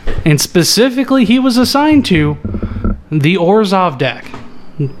decks. And specifically, he was assigned to the Orzhov deck,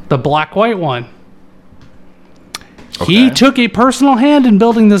 the black-white one. He took a personal hand in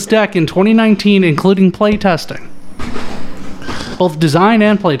building this deck in 2019, including playtesting. Both design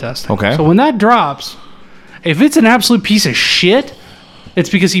and playtesting. Okay. So when that drops, if it's an absolute piece of shit, it's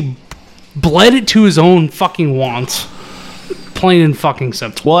because he bled it to his own fucking wants. Plain and fucking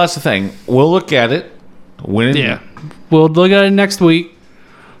simple. Well, that's the thing. We'll look at it. Yeah. We'll look at it next week.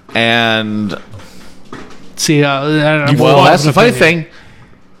 And See, well, that's the funny thing.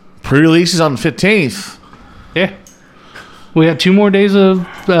 Pre-release is on the 15th. Yeah. We got 2 more days of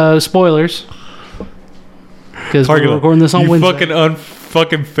spoilers. Because we're recording this on you Wednesday. fucking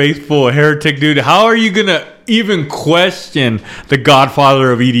unfucking faithful heretic, dude. How are you gonna even question the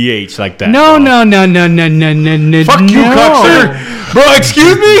Godfather of EDH like that? No. Fuck you, cocksucker, bro.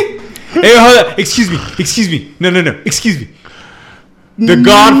 Excuse me. Hey, hold on. Excuse me. No. Excuse me. The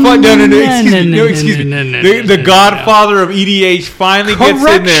Godfather. No. Excuse me. The Godfather of EDH finally gets in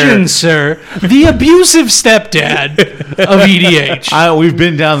there. Correction, sir. The abusive stepdad of EDH. We've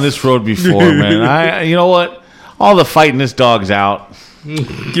been down this road before, man. You know what? All the fighting this dog's out.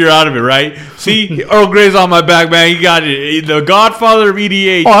 You're out of it, right? See, Earl Grey's on my back, man. You got it. The Godfather of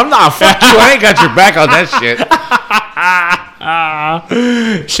EDH. Oh, I'm not. Fuck you. I ain't got your back on that shit.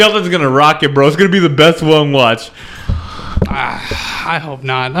 Sheldon's gonna rock it, bro. It's gonna be the best one watch. I hope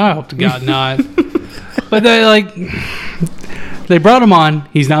not. I hope to God not. But they brought him on.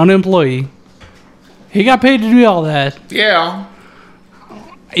 He's now an employee. He got paid to do all that. Yeah.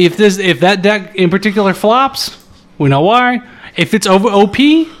 If that deck in particular flops, we know why. If it's over OP,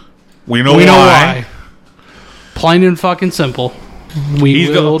 We know we know why. why. Plain and fucking simple. We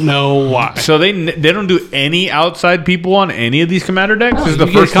will know why. So they don't do any outside people on any of these commander decks. This is the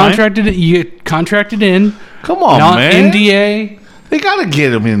You first get time. contracted. You get contracted in. Come on, Not man. NDA. They got to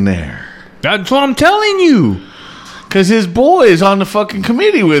get him in there. That's what I'm telling you. Because his boy is on the fucking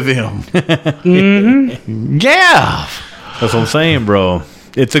committee with him. Yeah. That's what I'm saying, bro.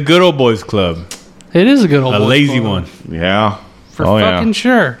 It's a good old boys club. It is a good old A boys lazy club. one. Yeah. For Oh, yeah. fucking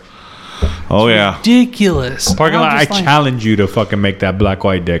sure. Oh, yeah. Ridiculous. Parking I'm lot, I just like- challenge you to fucking make that black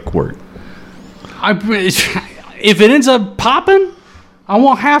white deck work. If it ends up popping, I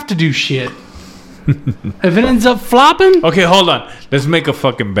won't have to do shit. If it ends up flopping, Okay, hold on. Let's make a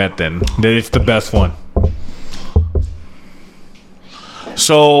fucking bet then that it's the best one.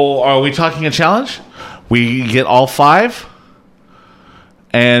 So, are we talking a challenge? We get all 5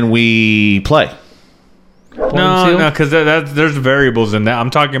 and we play. No, because there's variables in that. I'm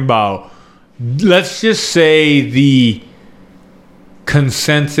talking about, let's just say the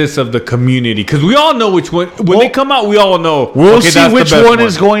consensus of the community, because we all know which one. When they come out, we all know. We'll okay, see that's the which best one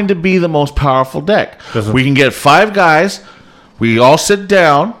is going to be the most powerful deck. We can get 5 guys. We all sit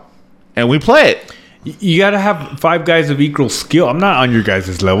down and we play it. You got to have 5 guys of equal skill. I'm not on your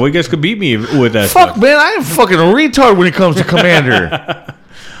guys' level. You guys could beat me with that. Fuck, stuff. man, I am fucking a retard when it comes to Commander.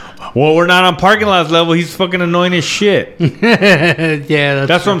 Well, we're not on parking lot's level. He's fucking annoying as shit. yeah,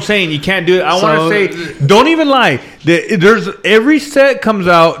 That's what I'm saying. You can't do it. I want So- to say, don't even lie. There's every set comes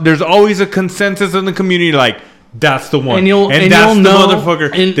out. There's always a consensus in the community. Like that's the one, And you'll that's know, the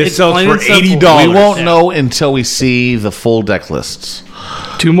motherfucker and that it's sells plain for and simple. $80. We won't know until we see the full deck lists.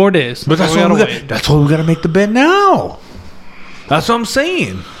 2 more days. But that's we why gotta we wait. that's why we got to make the bet now. That's what I'm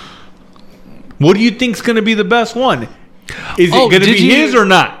saying. What do you think's going to be the best one? Is it going to be his or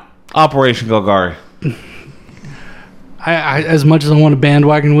not? Operation Golgari. I as much as I want to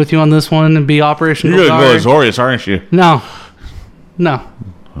bandwagon with you on this one and be Operation You're going to go Golgari. Azorius, aren't you? No.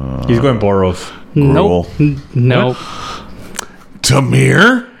 He's going Boros. Nope. Nope.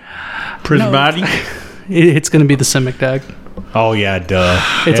 Tamir? Prismati? It's going to be the Simic deck. Oh, yeah, duh.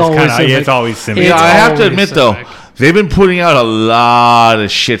 It's always Simic. Yeah, it's always Simic. It's Yeah, I have to always admit, though, Simic. they've been putting out a lot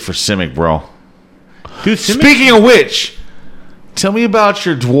of shit for Simic, bro. Dude, Simic, Speaking of which, tell me about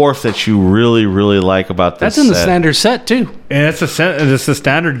your dwarf that you really, really like about this That's in the set. standard set, too. and it's a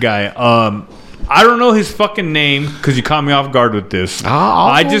standard guy. I don't know his fucking name because you caught me off guard with this.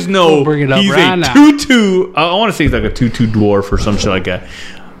 I just know We'll bring it up he's right a now. 2/2. I want to say he's like a 2/2 dwarf or some shit like that.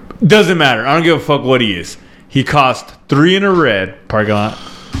 Doesn't matter. I don't give a fuck what he is. He cost 3 in a red parking lot,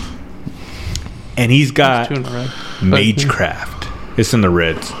 and he's got 2 in a red. Magecraft. It's in the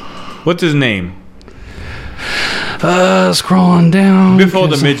reds. What's his name? Scrolling down. Biffo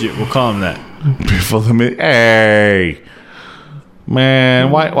the midget. We'll call him that. Hey.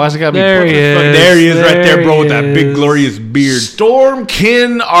 Man, why's it got to be... There he is. There he is, right there, bro, with There that he big is. glorious beard.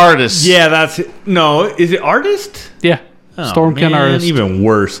 Stormkin Artist. Yeah, that's it. No, is it artist? Yeah. Stormkin man, Artist. Even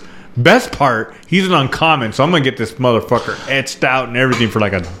worse. Best part, he's an uncommon, so I'm gonna get this motherfucker etched out and everything for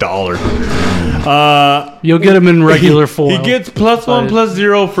like $1. You'll get him in regular foil. He gets +1,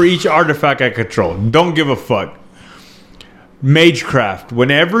 +0 for each artifact I control. Don't give a fuck. Magecraft.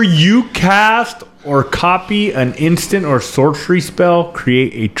 Whenever you cast or copy an instant or sorcery spell,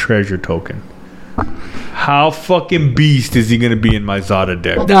 create a treasure token. How fucking beast is he gonna be in my Zada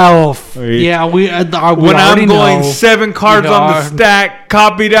deck? Oh, yeah. We When already I'm going know. 7 cards We on the are- stack,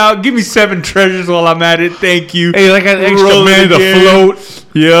 copied out, give me 7 treasures while I'm at it. Thank you. Hey, like an extra Roll it minute to again. float.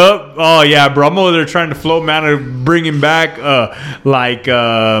 Yep. Oh yeah, bro. I'm over there trying to float mana, bring him back, fucking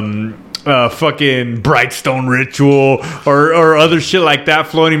Brightstone Ritual or other shit like that.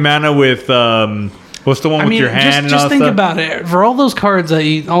 Floating mana with what's the one with your hand? just think about it. For all those cards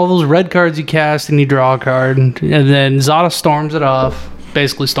all those red cards you cast and you draw a card, and then Zada storms it off.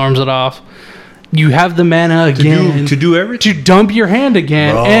 Basically, storms it off. You have the mana again to do everything. to dump your hand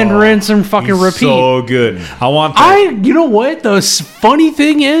again and rinse and fucking He's repeat. So good. I want that. You know what? The funny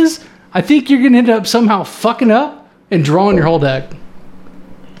thing is, I think you're gonna end up somehow fucking up and drawing your whole deck.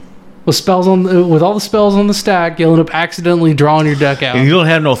 With spells with all the spells on the stack, you'll end up accidentally drawing your deck out. And you don't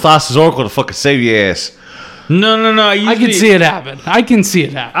have no Thassa's Oracle to fucking save your ass. No. I can see it happen. I can see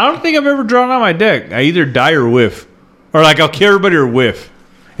it happen. I don't think I've ever drawn out my deck. I either die or whiff. Or like I'll kill everybody or whiff.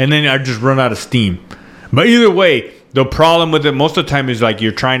 And then I just run out of steam. But either way, the problem with it most of the time is like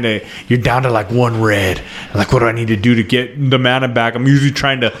you're down to like 1 red. Like, what do I need to do to get the mana back? I'm usually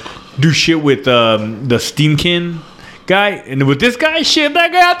trying to do shit with the Steamkin guy. And with this guy, shit,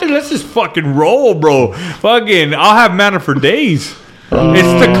 that guy out there, let's just fucking roll, bro. Fucking, I'll have mana for days.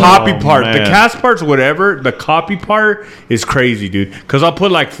 It's the copy part. man. The cast part's whatever. The copy part is crazy, dude. Because I'll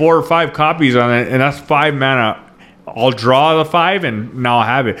put like 4 or 5 copies on it, and that's 5 mana. I'll draw the 5, and now I'll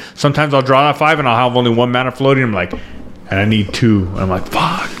have it. Sometimes I'll draw that 5, and I'll have only 1 mana floating. I'm like, and I need 2. And I'm like,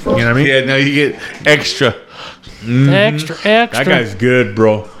 fuck. You know what I mean? Yeah, now you get extra. Extra. That guy's good,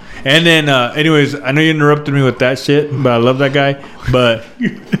 bro. And then, anyways, I know you interrupted me with that shit, but I love that guy. But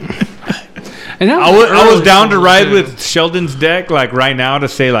And that I was early down to too. ride with Sheldon's deck, like right now, to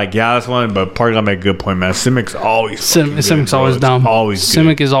say like, yeah, that's one. But Parker made a good point, man. Simic's always Simic's bro. always It's dumb. Always good.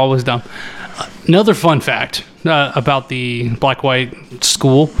 Simic is always dumb. Another fun fact about the Black-White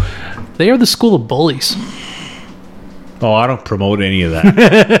school: they are the school of bullies. Oh, I don't promote any of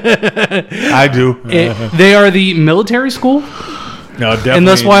that. I do. They are the military school, No, definitely. and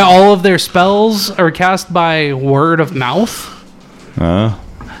that's why all of their spells are cast by word of mouth.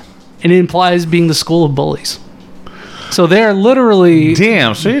 And it implies being the school of bullies. So they are literally.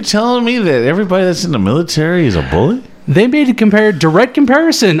 Damn, so you're telling me that everybody that's in the military is a bully? They made a direct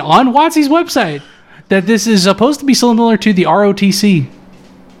comparison on WotC's website that this is supposed to be similar to the ROTC.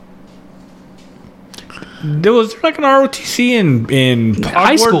 There was like an ROTC in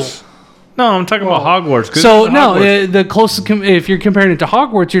High school. Hogwarts? No, I'm talking about Hogwarts. 'cause So it's no, Hogwarts. the closest if you're comparing it to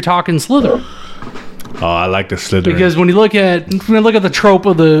Hogwarts, you're talking Slytherin. Oh, I like the Slytherin. Because when you look at the trope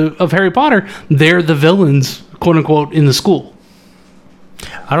of Harry Potter, they're the villains, quote unquote, in the school.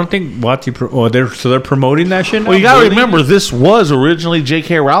 I don't think WotC. They're promoting that shit. Well, you got to remember, this was originally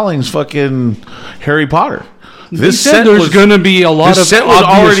J.K. Rowling's fucking Harry Potter. This set there's was going to be a lot of this set was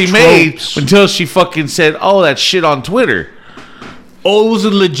obvious already made tropes. until she fucking said, "Oh, that shit on Twitter." Oh, was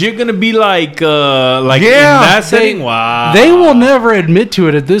it legit gonna be like Yeah, in that setting? Wow. They will never admit to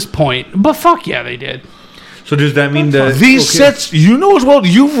it at this point, but fuck yeah, they did. So does that mean that These sets, you know as well,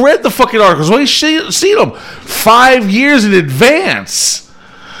 you've read the fucking articles. Well, you seen them 5 years in advance.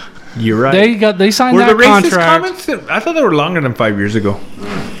 You're right. They signed were that the racist contract. comments? I thought they were longer than 5 years ago.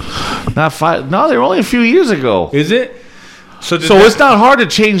 Not 5. No, they were only a few years ago. Is it? So It's not hard to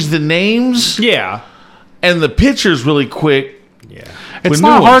change the names yeah. and the pictures really quick. Yeah. It's with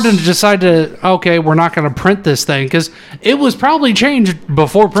not new hard ones. to decide okay, we're not going to print this thing because it was probably changed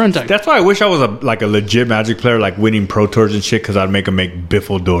before printing. That's why I wish I was a legit Magic player, like winning Pro Tours and shit, because I'd make them make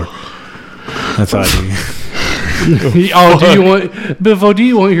Biffle door. That's how I do. Oh, do you want Biffo? Do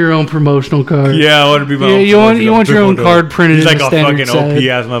you want your own promotional card? Yeah, I want to be my Yeah, own you want promotional your own Biffle card door. printed He's in like the a standard fucking OP set.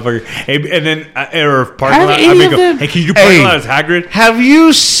 ass motherfucker. Hey, and then or parking Have lot, I any make of a, them- hey, can you do parking Hey. lot as Hagrid? Have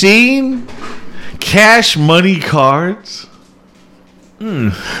you seen Cash Money Cards?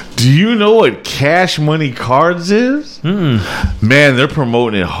 Do you know what Cash Money Cards is? Man, they're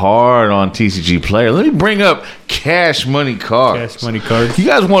promoting it hard on TCG Player. Let me bring up Cash Money Cards. Cash Money Cards. You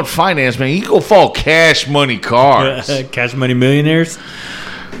guys want finance, man? You can go follow Cash Money Cards. Cash Money Millionaires.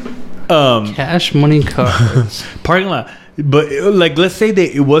 Cash money cards. Parking lot. But like, let's say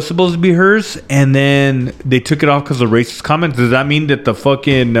that it was supposed to be hers, and then they took it off because of racist comments. Does that mean that the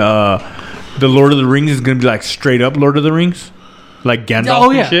fucking the Lord of the Rings is gonna be like straight up Lord of the Rings, like Gandalf Oh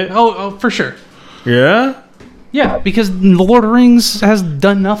and yeah. shit? Oh, for sure. Yeah. Yeah, because the Lord of the Rings has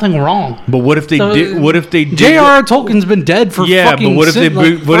done nothing wrong. But what if they So, did? What if they did? J.R.R. Tolkien's been dead for Yeah, fucking but what if they like,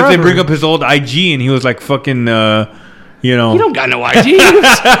 what if they forever. bring up his old IG and he was like fucking you know? You don't got no IG.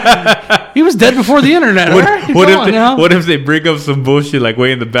 He was dead before the internet. What, all right? what Come if on they, now. what if they bring up some bullshit like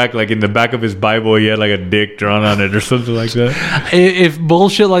way in the back, like in the back of his Bible, he had like a dick drawn on it or something like that? If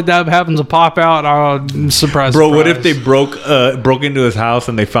bullshit like that happens to pop out, I'm surprised. Bro, what if they broke into his house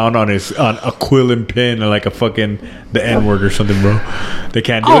and they found on a quill and pen like a fucking the N word or something, bro? They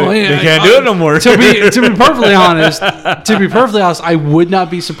can't do it. yeah, They can't do it no more. to be perfectly honest, I would not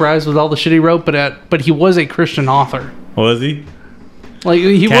be surprised with all the shit he wrote. But he was a Christian author. Was he? Like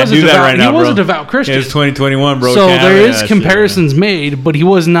he Can't was a do that devout. right now, He was bro. a devout Christian. It's 2021, bro. So Can't there have is that shit, comparisons made, but he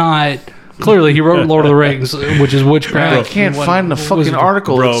was not. Clearly, he wrote Lord of the Rings, which is witchcraft. I can't What- find the what fucking was it?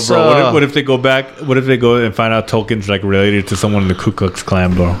 article. Bro, It's, bro, what if they go back? What if they go and find out Tolkien's like related to someone in the Ku Klux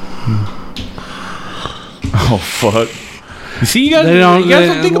Klan, bro? oh fuck! You see, you guys They don't- you guys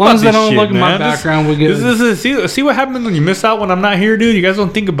they- don't think the about ones this that don't shit, look at my man. background would get- This is see what happens when you miss out when I'm not here, dude. You guys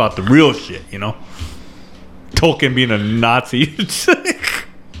don't think about the real shit, you know? Tolkien being a Nazi.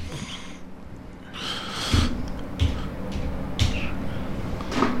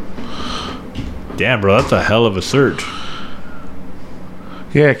 Damn, bro, that's a hell of a search.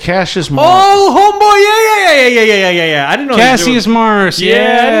 Yeah, Cassius Mark. Oh, homeboy, yeah. I didn't know Cassius Mars. Yeah,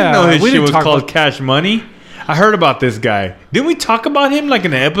 I didn't know his We shit didn't was talk called about- Cash Money. I heard about this guy. Didn't we talk about him like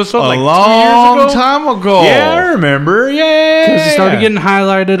in an episode a like 2 long years ago? time ago. Yeah, I remember. Yeah, Because he started getting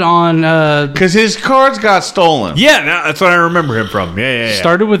highlighted on. Because his cards got stolen. Yeah, that's what I remember him from. Yeah.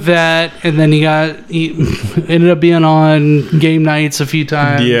 Started with that, and then he ended up being on game nights a few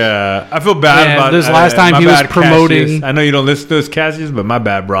times. Yeah, I feel bad Yeah, about this last time my he was bad, promoting- Cassius. I know you don't listen to this, Cassius, but my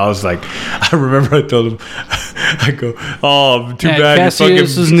bad, bro. I was like, I remember I told him, I go, oh, too Yeah, bad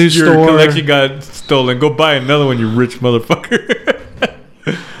Cassius's new your store. collection got stolen. Go buy another one, you rich motherfucker.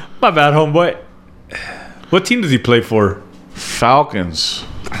 My bad, homeboy. What team does he play for? Falcons.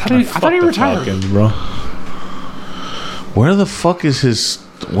 I thought he The retired. Falcons, bro. Where the fuck is his?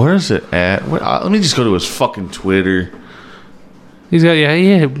 Where is it at? Let me just go to his fucking Twitter. He's got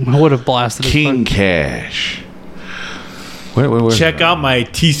he would have blasted his King Cash. Where? Check out my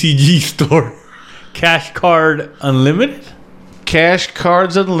TCG store. Cash Card Unlimited? Cash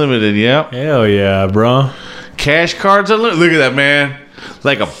Cards Unlimited. Yep. Hell yeah, bro. Cash Cards Unlimited. Look at that, man.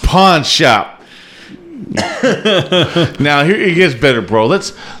 Like a pawn shop. Now here it gets better, bro.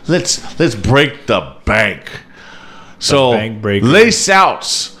 Let's break the bank. So bank breaker. lace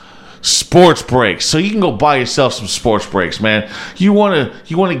outs, sports breaks. So you can go buy yourself some sports breaks, man. You wanna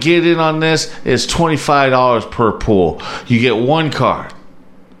get in on this? It's $25 per pool. You get one card.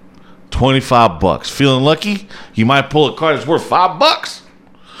 $25. Feeling lucky? You might pull a card that's worth $5.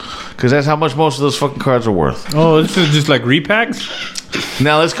 Because that's how much most of those fucking cards are worth. Oh, this is just like repacks?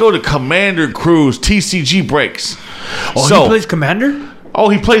 Now let's go to Commander Cruise TCG breaks. Oh, So- he plays Commander? Oh,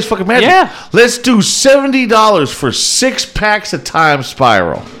 he plays fucking Magic. Yeah. Let's do $70 for 6 packs of Time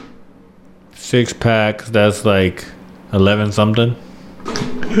Spiral. 6 packs, that's like 11 something.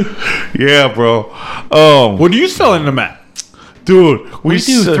 Yeah, bro. What are you selling them at? Dude, We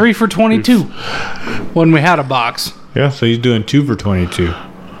do 3 for 22 when we had a box. Yeah, so he's doing 2 for 22.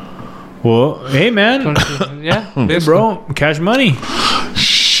 Well, hey man, 22, yeah, hey bro, cash money.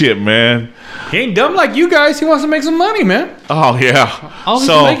 Shit, man. He ain't dumb like you guys. He wants to make some money, man. Oh yeah. Oh, he's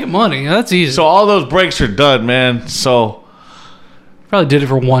so making money. That's easy. so all those breaks are done, man. So Probably did it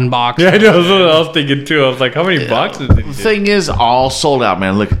for one box. Yeah, I know. That's what I was thinking too. I was like, how many boxes did he the do? thing is, all sold out,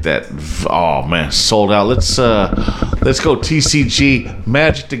 man. Look at that. Oh man, sold out. Let's go TCG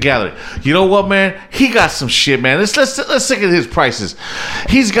Magic the Gathering. You know what, man? He got some shit, man. Let's look at his prices.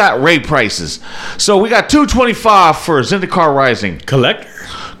 He's got Ray prices. So we got $225 for Zendikar Rising. Collector.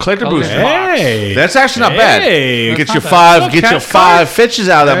 Collector Okay. booster box. Hey. That's actually not Hey. bad. Get That's your not five. bad. Get your Cash five card. fetches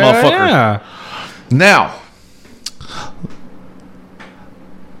out of that motherfucker. Yeah. Now,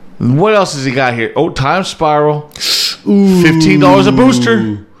 what else has he got here? Oh, Time Spiral. $15 a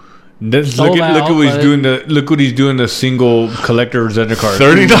booster. Look Sold at out, what he's but- doing. Look what he's doing. The single collector Zendikar.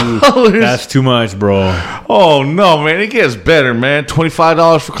 $30. That's too much, bro. Oh no, man! It gets better, man.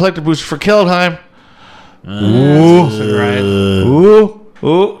 $25 for collector booster for Keldheim.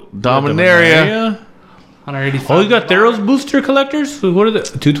 Ooh, Dominaria. 185. Oh, you got Theros booster collectors. What are the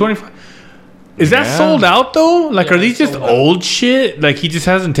 225? Is that Yeah. sold out though? Like, Yeah, are these it's just sold out. old shit? Like he just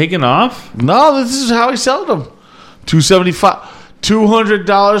hasn't taken off? No, this is how he sold them. $275,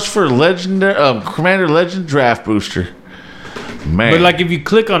 $200 for legendary Commander Legend draft booster. Man, But like, if you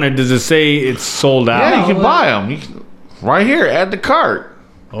click on it, does it say it's sold out? yeah, you can buy them. You can, right here, add to cart.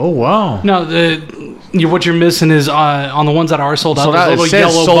 Oh wow. No, what you're missing is on the ones that are sold out. Sold there's out. a It little says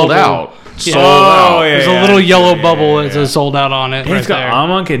yellow sold bubble. out. Yeah. Sold out. Oh, yeah. There's a little yellow bubble that says sold out on it. Hey, Right it's got there.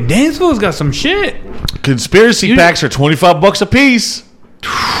 Amon and Dancefo's got some shit. Conspiracy You- packs are $25 a piece.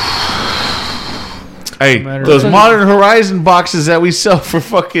 Hey, matter those what. Modern Horizon boxes that we sell for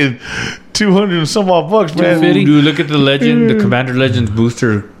fucking 200 and some odd bucks, man. 250. Dude, look at the legend, the Commander Legends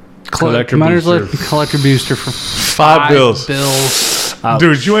booster collector Commander's booster. Collector booster for $5 bills. bills.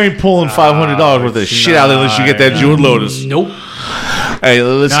 Dude, you ain't pulling $500 worth of shit out unless you get that June Lotus. Nope. Hey,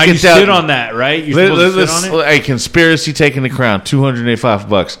 let's Now get you that. sit on that, right? You're Let, supposed to us sit on it. hey, Conspiracy taking the crown,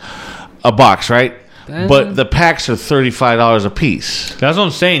 $285 a box, right? But the packs are $35 a piece. That's what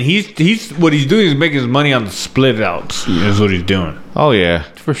I'm saying. He's what he's doing is making his money on the split outs. Is what he's doing. Oh yeah,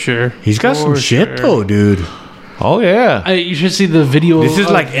 For sure. He's got some For shit sure. though, dude. oh yeah. You should see the video. This is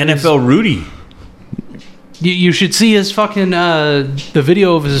of like his- NFL Rudy. You should see his fucking the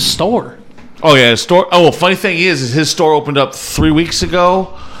video of his store. Oh yeah, his store. Oh, well, funny thing is his store opened up 3 weeks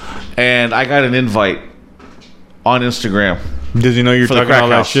ago, and I got an invite on Instagram Does he know you're For the talking crack all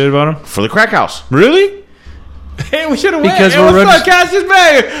that house. shit about him? for the Crack House. Really? Hey, we should have went. Because Hey, we're what's up, Cassius,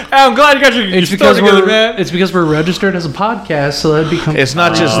 man? Hey, I'm glad you got your It's store because together, we're man. it's because we're registered as a podcast, so that becomes. It's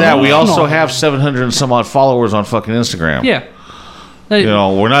not just that. We also no. have 700 and some odd followers on fucking Instagram. Yeah. You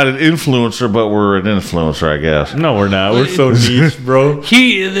know, we're not an influencer, but we're an influencer, I guess. No, we're not. We're so niche, bro.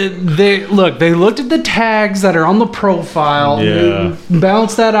 They looked at the tags that are on the profile. Yeah. They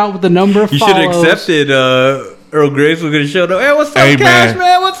balanced that out with the number of You should follows. have accepted. Earl Grace was gonna show up. Hey, what's up, Hey, Cash, man.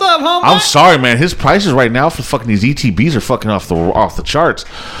 man? What's up, homie? I'm sorry, man. His prices right now for fucking these ETBs are fucking off the charts.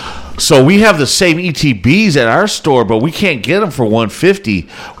 So we have the same ETBs at our store, but we can't get them for $150.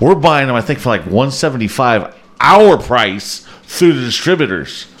 We're buying them, I think, for like $175 our price through the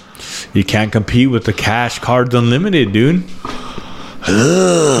distributors. You can't compete with the Cash Cards Unlimited, dude.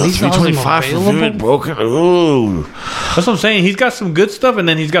 These $325 for available? Vivid Broken. Ooh, That's what I'm saying. He's got some good stuff, and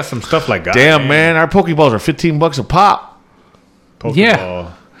then he's got some stuff like damn, man. Our Pokeballs are $15 a pop. Pokeball.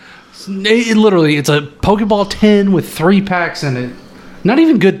 Yeah. Literally, it's a Pokeball 10 with 3 packs in it. Not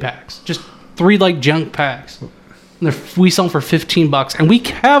even good packs, just 3 like junk packs. We sell them for $15, and we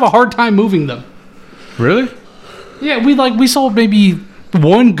have a hard time moving them. Really? Yeah, we sold maybe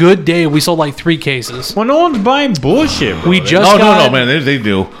one good day. We sold like 3 cases. Well, no one's buying bullshit, bro. We just No, got, man. They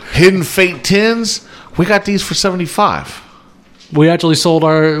do. Hidden Fate 10s. We got these for $75. We actually sold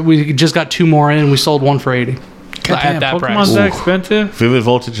we just got 2 more in. We sold one for $80 at that Pokemon's price. that expensive? Vivid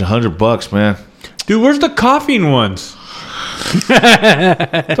Voltage, $100, man. Dude, where's the coughing ones?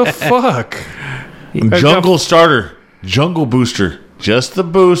 The fuck? Jungle Starter, Jungle Booster, just the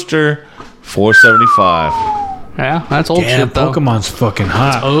booster, $475. Yeah, that's old Damn, shit though. Pokemon's fucking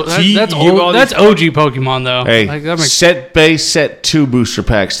hot. Oh, See, that's you give all old, that's these- OG Pokemon though. Hey, Like, that makes, set base, set 2 booster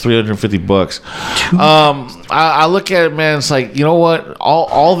packs, $350. I look at it, man. It's like, you know what?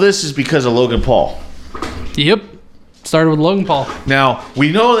 All this is because of Logan Paul. yep. Started with Logan Paul. Now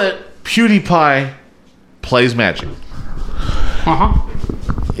we know that PewDiePie plays Magic.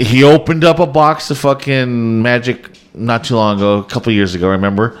 He opened up a box of fucking Magic not too long ago, a couple years ago.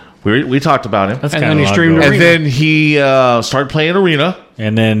 Remember? We talked about him. That's And kinda then he long streamed ago. Arena. And then he started playing Arena.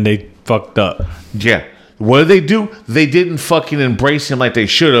 And then they fucked up. Yeah. What did they do? They didn't fucking embrace him like they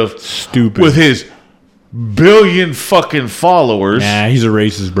should have. Stupid. With his billion fucking followers. Nah, he's a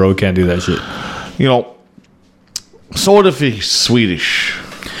racist, bro. Can't do that shit. You know, so what if he's Swedish?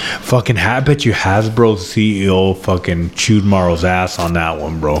 Fucking, I bet you Hasbro CEO fucking chewed Marl's ass on that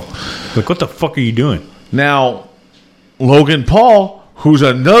one, bro. Like, what the fuck are you doing? Now, Logan Paul, who's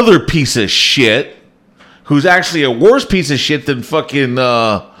another piece of shit, who's actually a worse piece of shit than fucking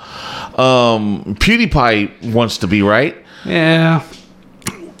PewDiePie wants to be, right? Yeah.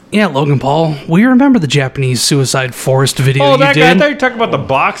 Yeah, Logan Paul. We remember the Japanese suicide forest video Oh, you that did. guy. I thought you were talking about the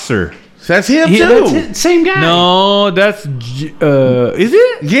boxer. That's him Yeah, too. that's it. Same guy. No, that's is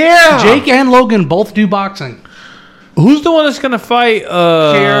it? Yeah, Jake and Logan both do boxing. Who's the one that's gonna fight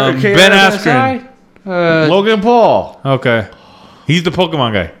Ben Askren? Logan Paul. Okay, he's the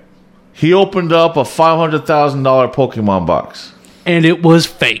Pokemon guy. He opened up a $500,000 Pokemon box. And it was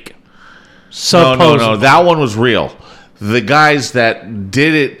fake. No, Supposedly. that one was real. The guys that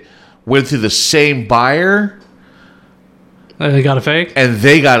did it went through the same buyer, They got a fake. and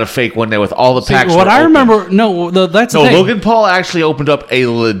they got a fake one there with all the See, packs. what were I open. remember, that's the No, thing. Logan Paul actually opened up a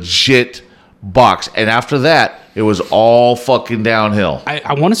legit box, and after that, it was all fucking downhill.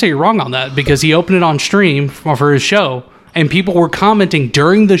 I want to say you're wrong on that because he opened it on stream for his show, and people were commenting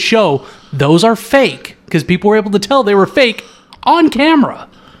during the show, those are fake, because people were able to tell they were fake on camera.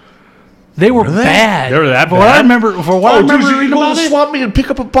 They were bad. They were that For what I bad? remember, for what I remember you reading can go about to it. swap me and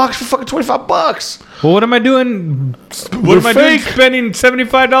pick up a box for fucking $25. Well, what am I doing? What am I doing? Spending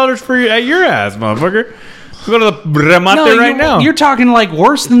 $75 for at your ass, motherfucker? Go to the remate right now. You're talking like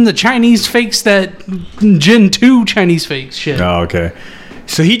worse than the Chinese fakes that Gen 2 Chinese fakes shit. Oh, okay.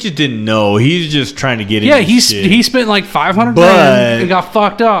 So he just didn't know. He's just trying to get Yeah, into shit. he spent like 500 But- grand and got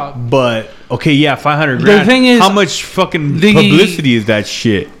fucked up. But okay, yeah, 500 grand. thing is, how much fucking the- publicity is that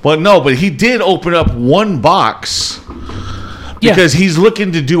shit? But no, but he did open up one box Yeah. because he's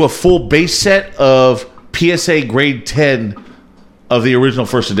looking to do a full base set of PSA grade 10 of the original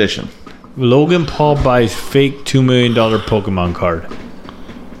first edition. Logan Paul buys fake $2 million Pokemon card.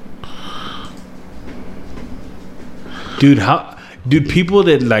 Dude, people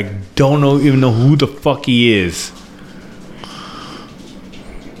that like don't even know who the fuck he is.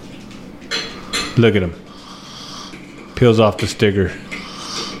 Look at him. Peels off the sticker.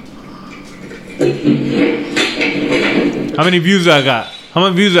 How many views I got? How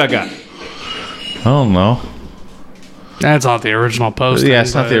many views I got? I don't know. That's not the original post. Yeah,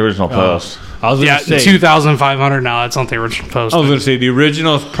 it's not the original post. I was Yeah, gonna say 2,500 now. That's not the original post. I was gonna say the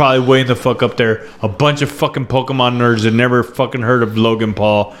original is probably way the fuck up there. A bunch of fucking Pokemon nerds that never fucking heard of Logan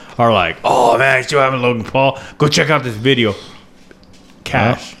Paul are like, "Oh man, I still haven't Logan Paul. Go check out this video."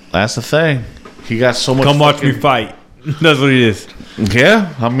 Cash. That's the thing. He got so much. Come watch me fucking- fight. That's what it is.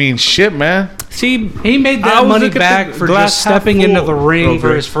 Yeah, I mean, shit, man. See, He made I that was money looking at back the for glass just half stepping full, into the ring for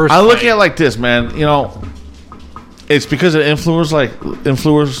bro. his first I look fight. at it like this, man. You know, it's because of influencers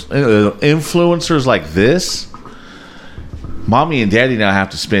like this. Mommy and daddy now have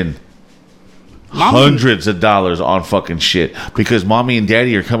to spend hundreds of dollars on fucking shit because mommy and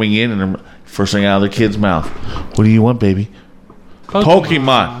daddy are coming in and they're first thing out of their kid's mouth. What do you want, baby?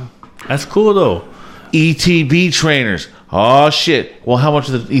 Pokemon. that's cool though. ETB trainers. Oh shit. Well, how much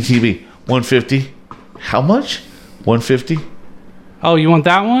is the ETB? 150. How much? 150. Oh, you want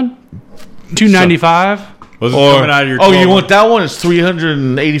that one? $295. Was it Or coming out of your oh, you 12? want that one? It's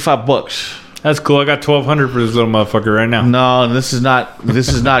 $385. That's cool. I got $1,200 for this little motherfucker right now. No, this is not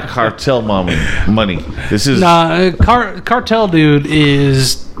cartel money. This is Nah, cartel dude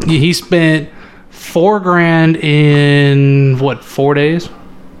he spent $4,000 in what 4 days?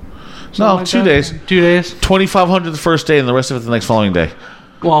 no Like 2 that? days. 2 days. 2,500 the first day, and the rest of it the next following day.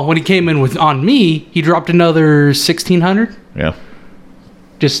 Well, when he came in with on me, he dropped another 1,600. Yeah.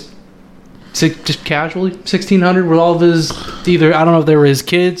 Just casually 1,600 with all of his either I don't know if they were his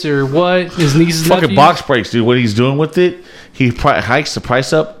kids or what his nieces. Fucking nephews. box breaks, dude. What he's doing with it, he hikes the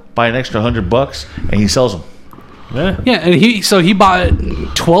price up by an extra $100, and he sells them. Yeah, and he bought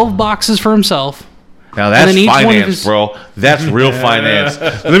 12 boxes for himself. Now And that's then each one of finance, his- bro. That's real finance.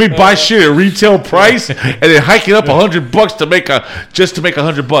 Let me buy shit at retail price and then hike it up $100 to make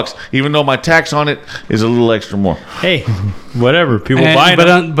 $100, even though my tax on it is a little extra more. Hey, whatever. People And- buying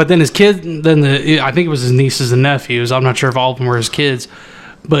them. but then his kid, I think it was his nieces and nephews. I'm not sure if all of them were his kids,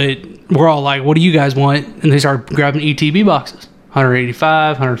 but we're all like, "What do you guys want?" And they started grabbing ETB boxes,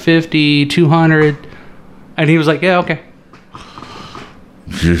 185, 150, 200, and he was like, "Yeah, okay,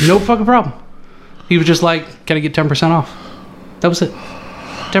 no fucking problem." He was just like, "Can I get 10% off?" That was it,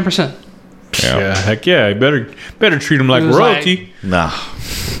 10%. Yeah, heck yeah. You better treat them like It was royalty. Nah,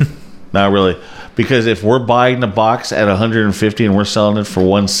 not really. Because if we're buying the box at 150 and we're selling it for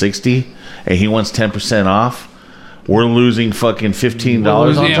 160, and he wants 10% off, we're losing fucking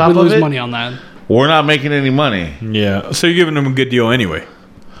 $15 on Yeah, top we of lose it. money on that. We're not making any money. Yeah. So you're giving them a good deal anyway.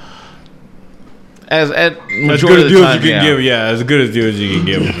 As at As majority good a of deal the as time, you can yeah. give. Yeah, as good a deal as you can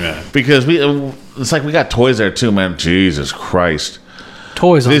give them. Yeah. Because it's like we got toys there too, man. Jesus Christ.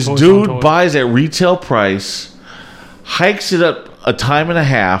 Toys on This toys dude on toys. buys at retail price, hikes it up a time and a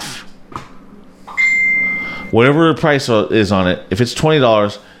half, whatever the price is on it. If it's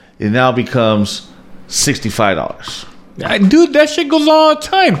 $20, it now becomes $65. Dude, that shit goes on all the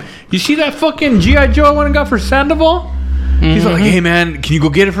time. You see that fucking G.I. Joe I went and got for Sandoval? He's like, hey man, can you go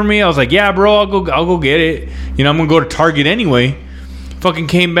get it for me? I was like, yeah, bro, I'll go get it. You know, I'm gonna go to Target anyway. Fucking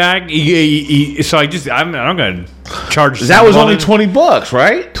came back. So I'm gonna charge. That was only Sandoval $20,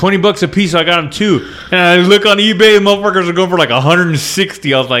 right? $20 a piece. So I got them two. And I look on eBay, and motherfuckers are going for like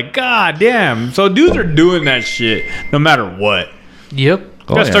 160. I was like, god damn. So dudes are doing that shit no matter what. Yep.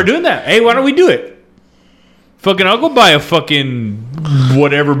 Gotta start doing that. Hey, why don't we do it? Fucking, I'll go buy a fucking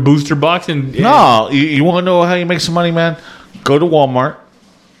whatever booster box and No, you want to know how you make some money, man? Go to Walmart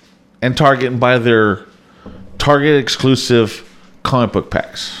and Target and buy their Target exclusive comic book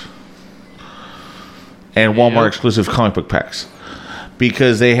packs and Walmart exclusive comic book packs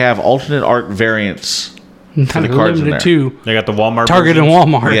because they have alternate art variants for the cards in there. Limited to they got the Walmart Target and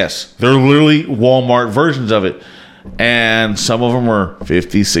versions. Walmart. Yes, they're literally Walmart versions of it, and some of them are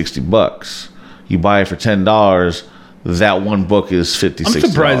 $50-$60. You buy it for $10. That one book is $50-$60. I'm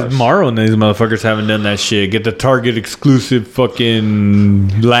surprised Morrow and these motherfuckers haven't done that shit. Get the Target exclusive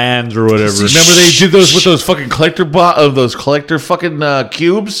fucking lands or whatever. Remember they did those with those fucking those collector fucking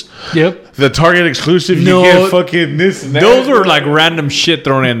cubes? Yep. The Target exclusive, No, you get fucking this and that. Those were like random shit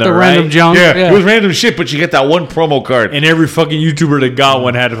thrown in there, The right? random junk. Yeah, it was random shit, but you get that one promo card. And every fucking YouTuber that got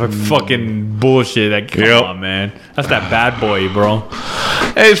one had a fucking bullshit. Like, come Yep. on, man. That's that bad boy, bro.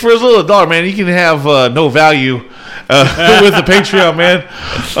 Hey, it's for as little $1, man. You can have no value with the Patreon, man.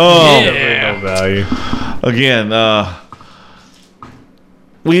 Oh, No value. again,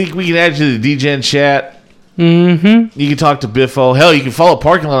 we can add you to the DGen chat. Mm-hmm. You can talk to Biffo. Hell, you can follow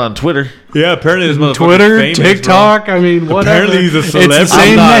Parking Lot on Twitter. Yeah, apparently this motherfucker's Twitter, famous, TikTok. I mean, whatever. Apparently he's a It's celebrity. the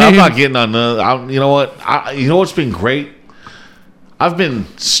same I'm name. not getting on the. You know what? You know what's been great? I've been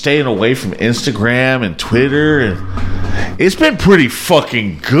staying away from Instagram and Twitter, and it's been pretty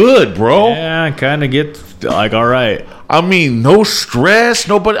fucking good, bro. Bro. Yeah, I kind of get like, all right. I mean, no stress,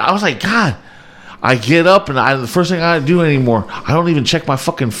 nobody. I was like, God. I get up and the first thing I do anymore, I don't even check my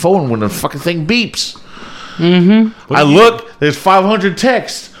fucking phone when the fucking thing beeps. Mm-hmm. I look, there's 500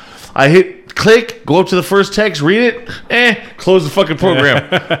 texts. I hit click, go up to the first text, read it, close the fucking program.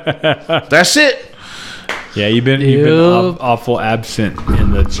 That's it. Yeah, you've been awful absent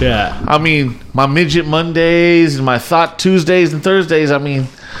in the chat. I mean, my Midget Mondays and my Thought Tuesdays and Thursdays, I mean,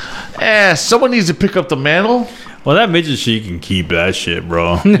 someone needs to pick up the mantle. Well, that midget shit, you can keep that shit,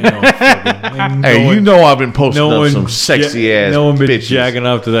 bro. You know, fucking, Hey, you know I've been posting no up one, some sexy ass no one been bitches. jacking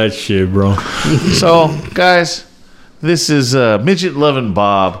off to that shit, bro. So, guys, this is Midget Loving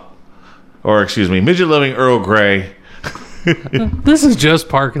Bob, or excuse me, Midget Loving Earl Grey. This is just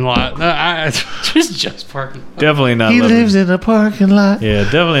parking lot. Just parking lot. Definitely not. He loving- lives in a parking lot. Yeah,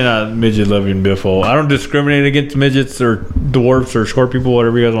 definitely not midget loving Biffo. I don't discriminate against midgets or dwarfs or short people,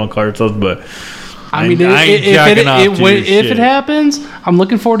 whatever you guys want to call yourselves, but I mean, I ain't jacking off to your if shit. it happens, I'm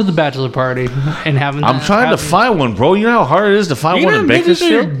looking forward to the bachelor party and having. I'm trying to find one, bro. You know how hard it is to find you one know in midgets at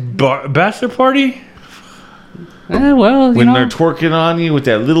your Bakersfield? bachelor party? Well, you When know, they're twerking on you with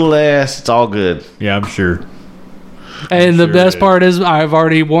that little ass, it's all good. Yeah, I'm sure. and the sure best it is. part is I've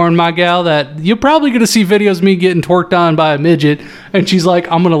already warned my gal that you're probably going to see videos of me getting twerked on by a midget, and she's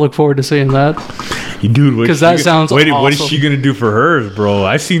like, "I'm going to look forward to seeing that." Dude, what 'Cause she that gonna- sounds Wait, what is awesome. she gonna do for hers, bro?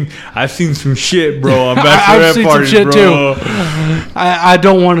 I've seen some shit, bro. On I've bachelorette seen some parties, shit, bro. I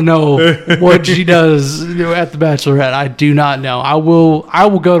don't want to know what she does at the bachelorette. I do not know. I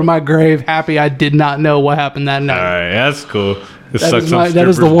will go to my grave happy I did not know what happened that night. All right, that's cool. Just That suck is some my- that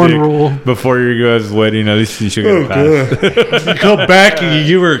is the stripper's one dick rule. before your guys' wedding. At least you should get a pass. You come back and you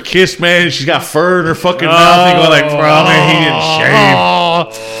give her a kiss, man. She's got fur in her fucking mouth. You go like, bro, man, he didn't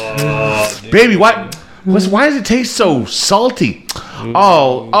shave. Baby, why does it taste so salty?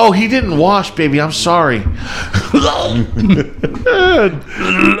 Oh, he didn't wash, baby. I'm sorry.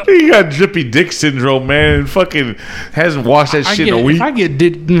 He got drippy dick syndrome, man. Fucking hasn't washed that shit in a week. If I get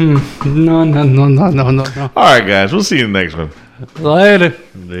no. All right, guys. We'll see you in the next one. Later.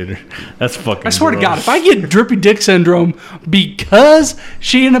 Later. That's fucking. I swear to gross. God, if I get drippy dick syndrome because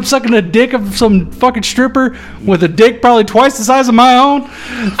she ended up sucking a dick of some fucking stripper with a dick probably twice the size of my own,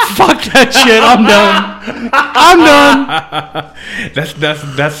 fuck that shit. I'm done.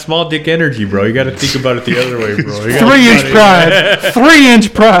 That's small dick energy, bro. You got to think about it the other way, bro. You 3-inch pride.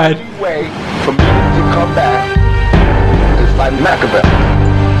 3-inch pride. Way for me to come back is like Machiavelli.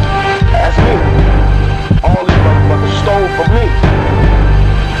 That's me. All these motherfuckers stole from me.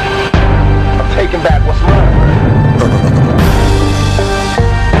 I'm taking back what's mine.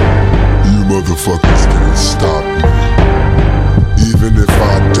 You motherfuckers can't stop me. Even if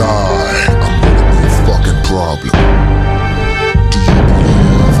I die, I'm gonna be a fucking problem. Do you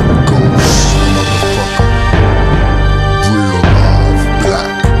believe in ghosts, motherfucker? Real live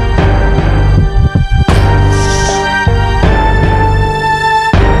black.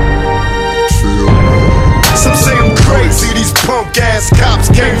 Feel me? Some say I'm crazy, these punk ass cops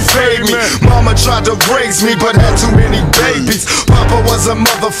can't fade me. Mama tried to raise me, but had too many babies. Papa was a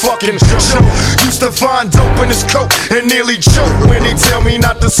motherfucking joke. Used to find dope in his coat and nearly choke when he tell me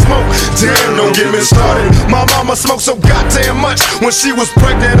not to smoke. Damn, don't get me started. My mama smoked so goddamn much when she was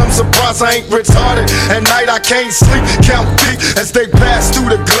pregnant. I'm surprised I ain't retarded. At night I can't sleep, count deep as they pass through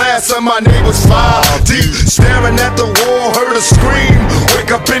the glass of my neighbor's 5 deep. Staring at the wall, heard a scream.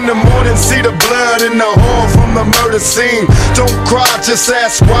 Wake up in the morning, see the blood in the hall from the murder scene. Don't cry, just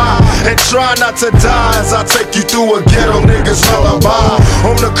ask why, and try not to die as I take you through a ghetto nigga's lullaby.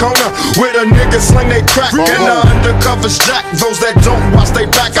 On the corner where the niggas sling they crack and the undercovers jack. Those that don't watch they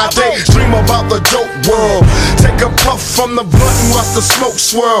back, I daydream about the dope world. Take a puff from the blunt and watch the smoke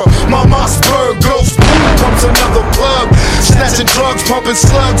swirl. My Mossberg goes boom, comes another plug. Snatching drugs, pumping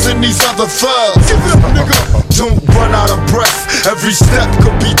slugs and these other thugs. Give it up, nigga. Don't run out of breath. Every step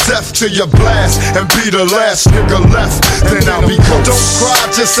could be death to your blast and be the last nigga left. Then I'll be ghost. Don't cry,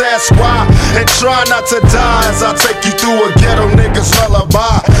 just ask why, and try not to die as I take you through a ghetto nigga's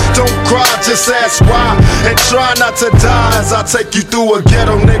lullaby. Don't cry, just ask why, and try not to die as I take you through a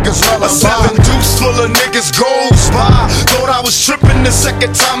ghetto nigga's lullaby. A 7 deuce full of niggas goes by. Thought I was tripping the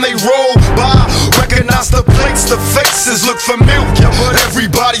second time they rolled by. Recognize the plates, the faces look familiar, but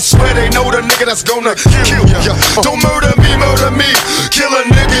everybody swear they know the nigga that's gonna kill ya. Don't murder me, kill a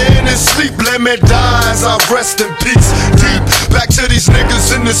nigga in his sleep. Let me die as I rest in peace. Deep back to these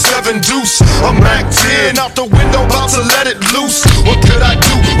niggas in the 7 deuce. I'm Mac 10 out the window, about to let it loose. What could I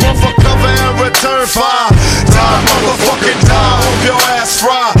do? Run for cover and return fire. Die, motherfucking die. Hope your ass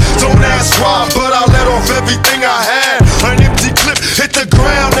fry. Don't ask why, but I let off everything I had. An empty clip hit the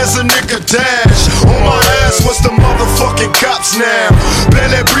ground as a nigga dash. On my ass was the motherfucking cops now.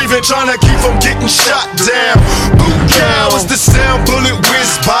 Barely breathing, trying to keep from getting shot down. Boot cow as the sound bullet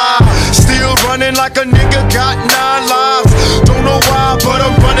whiz by. Still running like a nigga got 9 lives. Don't know why, but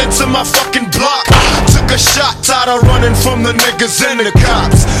I'm running to my fucking block. Took a shot, tired of running from the niggas and the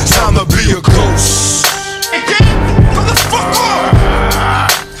cops. Time to be a ghost.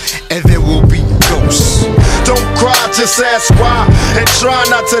 And there will be ghosts. Don't cry, just ask why, and try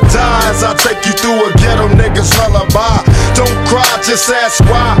not to die as I take you through a ghetto nigga's lullaby. Don't cry, just ask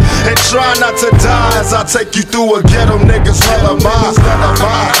why, and try not to die as I take you through a ghetto nigga's lullaby.